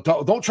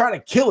 Don't try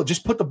to kill it.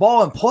 Just put the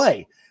ball in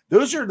play.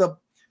 Those are the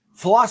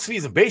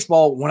philosophies of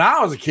baseball. When I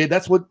was a kid,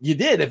 that's what you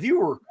did. If you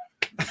were,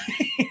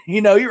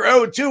 you're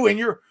 0-2 and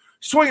you're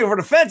swinging for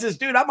the fences,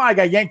 dude, I might have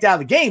got yanked out of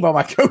the game by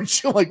my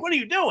coach. I'm like, what are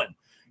you doing?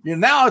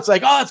 Now it's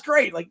like, oh, that's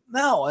great. Like,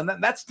 no. And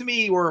that's to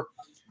me where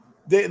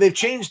they've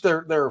changed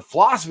their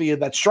philosophy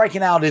that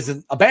striking out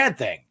isn't a bad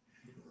thing,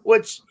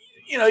 which,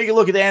 you can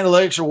look at the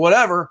analytics or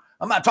whatever.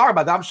 I'm not talking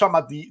about that. I'm just talking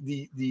about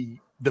the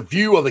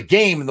view of the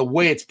game and the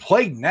way it's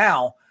played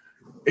now.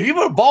 If you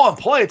put a ball in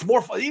play, it's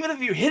more fun. Even if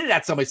you hit it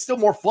at somebody, it's still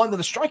more fun than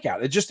a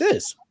strikeout. It just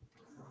is.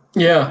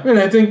 Yeah. And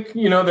I think,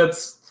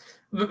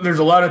 there's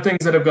a lot of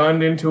things that have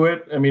gone into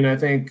it. I mean, I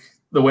think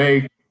the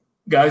way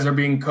guys are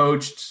being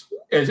coached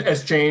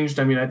has changed.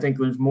 I mean, I think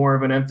there's more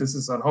of an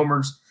emphasis on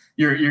homers.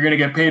 You're going to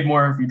get paid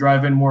more if you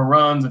drive in more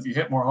runs, if you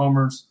hit more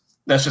homers.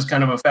 That's just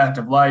kind of a fact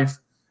of life.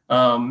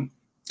 And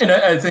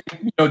I think,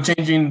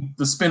 changing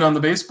the spin on the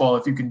baseball,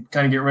 if you can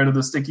kind of get rid of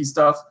the sticky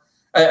stuff,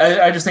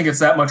 I just think it's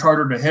that much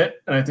harder to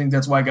hit. And I think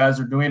that's why guys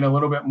are doing a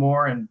little bit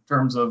more in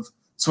terms of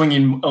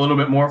swinging a little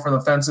bit more for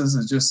the fences.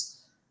 Is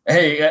just,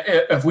 hey,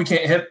 if we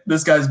can't hit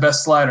this guy's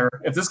best slider,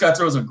 if this guy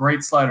throws a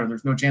great slider,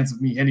 there's no chance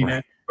of me hitting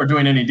it or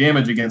doing any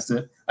damage against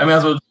it. I may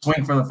as well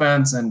swing for the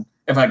fence, and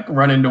if I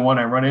run into one,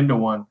 I run into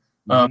one.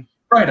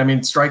 Right. I mean,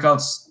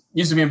 strikeouts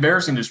used to be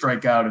embarrassing to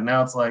strike out, and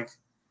now it's like,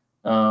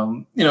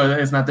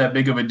 it's not that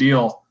big of a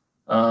deal.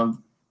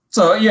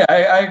 So, yeah,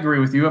 I agree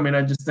with you. I mean,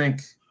 I just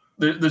think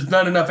there's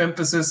not enough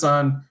emphasis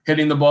on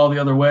hitting the ball the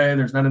other way.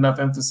 There's not enough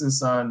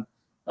emphasis on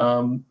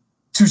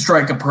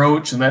two-strike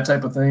approach and that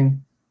type of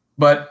thing.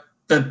 But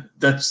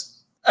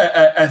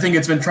I think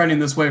it's been trending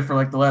this way for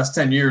like the last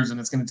 10 years, and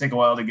it's going to take a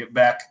while to get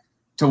back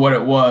to what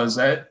it was.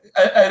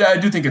 I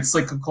do think it's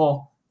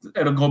cyclical.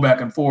 It'll go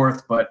back and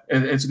forth, but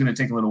it's going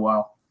to take a little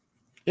while.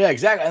 Yeah,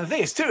 exactly. And the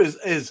thing is, too,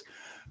 is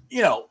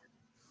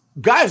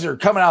guys are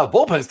coming out of the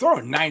bullpen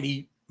throwing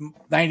 90,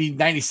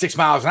 96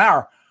 miles an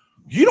hour.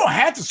 You don't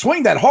have to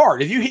swing that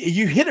hard. If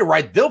you hit it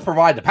right, they'll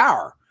provide the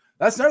power.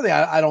 That's another thing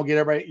I don't get.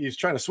 Everybody is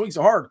trying to swing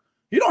so hard.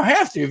 You don't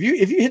have to. If you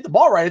hit the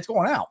ball right, it's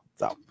going out.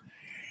 So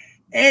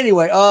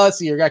anyway, let's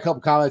see here. Got a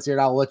couple comments here,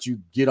 and I'll let you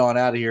get on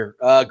out of here.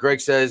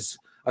 Greg says,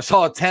 I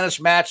saw a tennis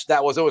match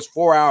that was almost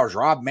 4 hours.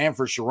 Rob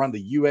Manfred should run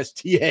the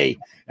USTA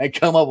and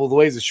come up with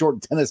ways to shorten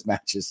tennis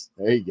matches.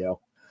 There you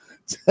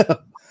go.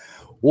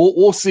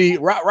 We'll see.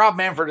 Rob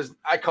Manfred is,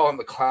 I call him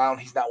the clown.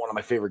 He's not one of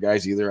my favorite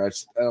guys either. I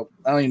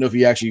don't even know if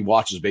he actually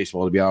watches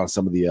baseball, to be honest,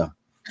 some of the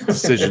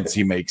decisions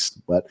he makes.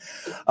 But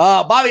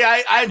Bobby,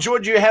 I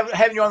enjoyed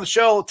having you on the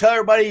show. Tell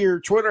everybody your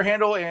Twitter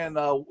handle, and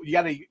you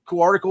got any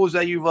cool articles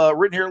that you've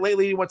written here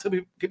lately you want to tell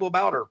people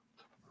about? Or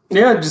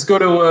yeah, just go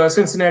to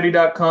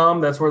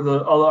Cincinnati.com. That's where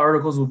all the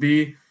articles will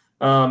be.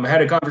 I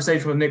had a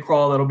conversation with Nick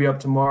Kroll that'll be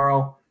up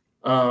tomorrow.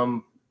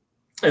 And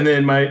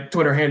then my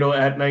Twitter handle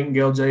at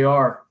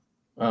NightingaleJR.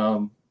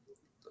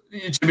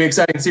 It should be an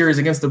exciting series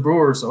against the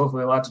Brewers, so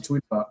hopefully a lot to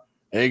tweet about.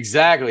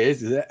 Exactly.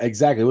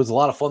 Exactly. It was a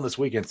lot of fun this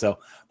weekend. So,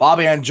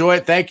 Bobby, I enjoy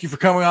it. Thank you for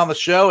coming on the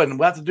show, and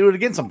we'll have to do it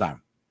again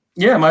sometime.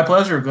 Yeah, my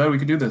pleasure. Glad we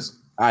could do this.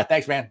 All right.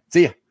 Thanks, man.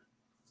 See ya.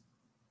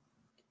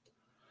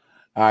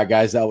 All right,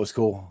 guys, that was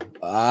cool.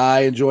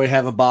 I enjoyed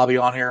having Bobby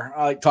on here.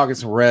 I like talking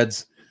some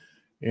Reds.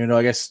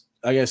 I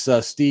guess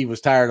Steve was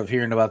tired of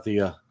hearing about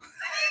the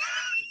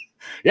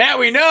yeah,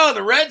 we know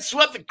the Reds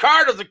swept the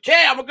Cardinals.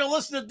 Okay, I'm gonna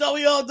listen to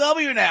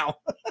WLW now.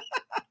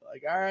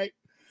 Like, all right,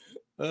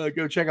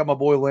 go check out my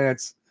boy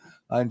Lance.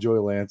 I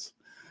enjoy Lance,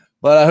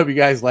 but I hope you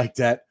guys like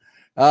that.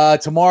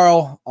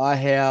 Tomorrow I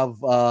have who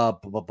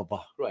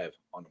do I have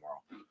on tomorrow?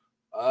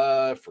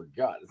 I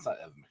forgot. It's not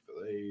Evan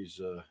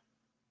McFilley's.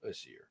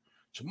 Let's see here.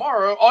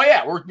 Tomorrow, oh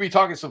yeah, we're gonna be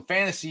talking some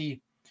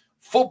fantasy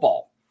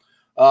football.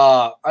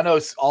 I know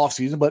it's off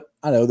season, but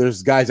I know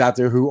there's guys out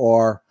there who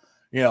are,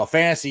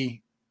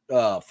 fantasy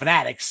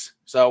fanatics.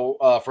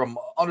 So from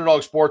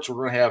Underdog Sports, we're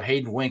going to have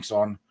Hayden Winks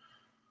on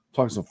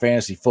talking some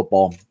fantasy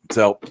football.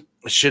 So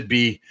it should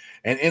be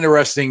an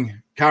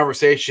interesting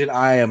conversation.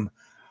 I am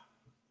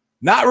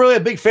not really a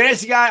big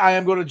fantasy guy. I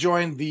am going to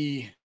join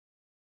the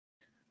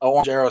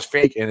Orange Arrows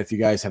Fake. And if you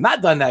guys have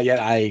not done that yet,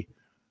 I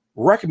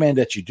recommend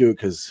that you do it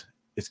because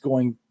it's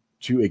going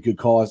to a good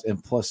cause.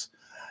 And plus,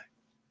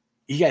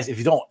 you guys, if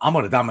you don't, I'm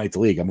going to dominate the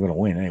league. I'm going to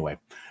win anyway.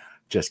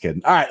 Just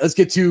kidding. All right, let's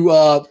get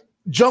to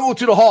Jungle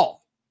to the Hall.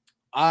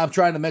 I'm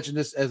trying to mention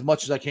this as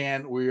much as I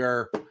can. We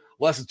are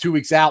less than 2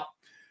 weeks out.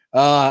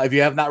 If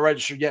you have not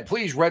registered yet,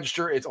 please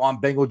register. It's on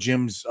Bengal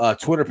Jim's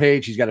Twitter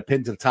page. He's got a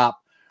pin to the top.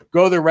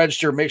 Go there,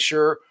 register. Make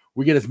sure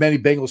we get as many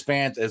Bengals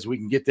fans as we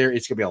can get there.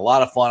 It's going to be a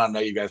lot of fun. I know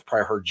you guys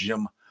probably heard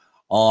Jim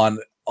on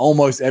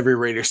almost every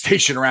radio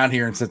station around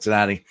here in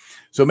Cincinnati.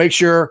 So make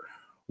sure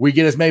we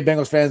get as many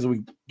Bengals fans as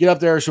we get up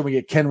there so we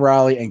get Ken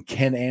Riley and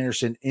Ken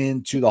Anderson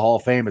into the Hall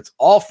of Fame. It's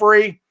all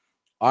free.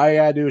 All you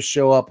got to do is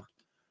show up,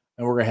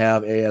 and we're going to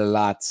have a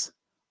lot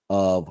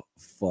of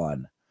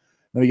fun.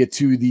 Let me get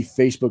to the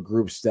Facebook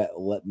groups that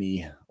let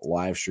me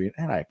live stream,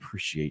 and I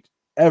appreciate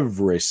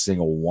every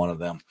single one of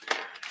them.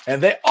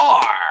 And they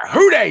are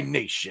Houday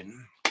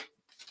Nation.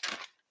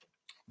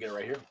 Get it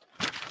right here.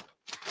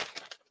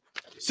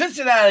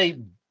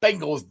 Cincinnati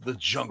Bengals, the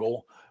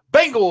Jungle.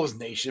 Bengals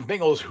Nation.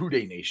 Bengals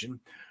Houday Nation.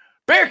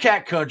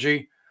 Bearcat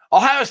Country.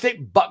 Ohio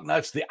State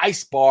Bucknuts, the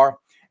Ice Bar.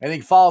 And you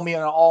can follow me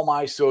on all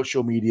my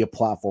social media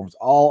platforms,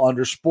 all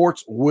under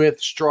Sports with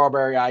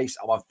Strawberry Ice.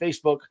 I'm on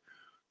Facebook,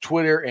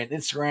 Twitter, and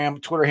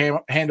Instagram. Twitter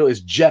handle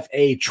is Jeff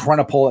A.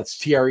 Trennepohl. That's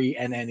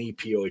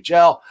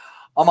Trennepohl.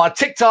 I'm on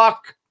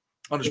TikTok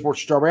under Sports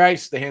with Strawberry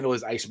Ice. The handle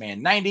is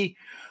Iceman90.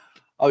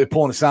 I'll be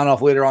pulling the sound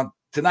off later on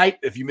tonight.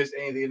 If you missed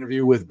any of the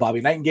interview with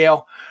Bobby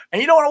Nightingale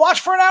and you don't want to watch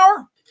for an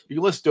hour, you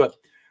can listen to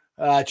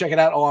it. Check it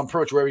out on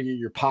pretty much wherever you get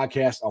your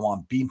podcast. I'm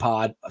on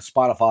BeamPod,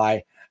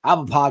 Spotify,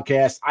 Apple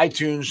Podcasts,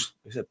 iTunes.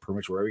 I said pretty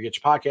much wherever you get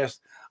your podcast.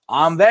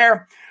 I'm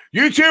there.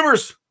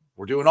 YouTubers,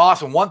 we're doing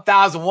awesome.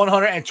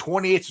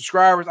 1,128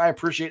 subscribers. I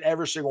appreciate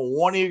every single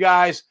one of you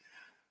guys.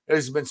 This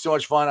has been so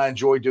much fun. I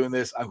enjoy doing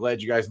this. I'm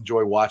glad you guys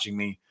enjoy watching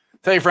me.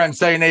 Tell your friends,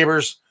 tell your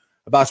neighbors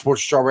about Sports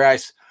with Strawberry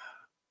Ice.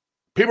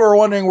 People are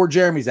wondering where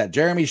Jeremy's at.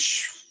 Jeremy,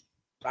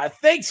 I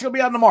think he's going to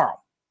be on tomorrow.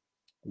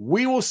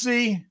 We will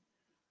see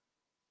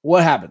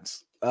what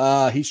happens.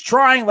 He's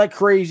trying like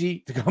crazy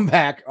to come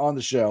back on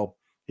the show.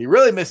 He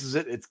really misses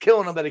it. It's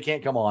killing him that he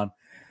can't come on.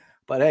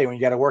 But hey, when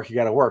you got to work, you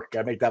got to work.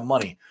 Got to make that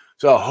money.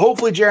 So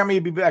hopefully Jeremy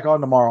will be back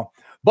on tomorrow.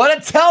 But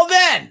until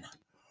then,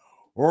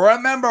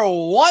 remember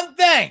one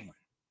thing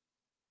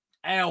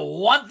and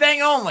one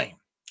thing only.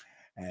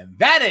 And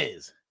that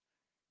is,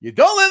 you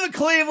don't live in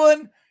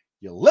Cleveland.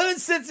 You live in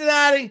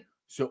Cincinnati.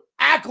 So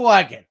act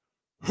like it.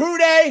 Who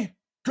dey?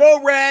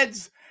 Go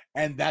Reds.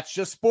 And that's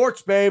just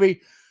sports,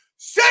 baby.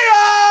 See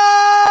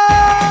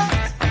ya!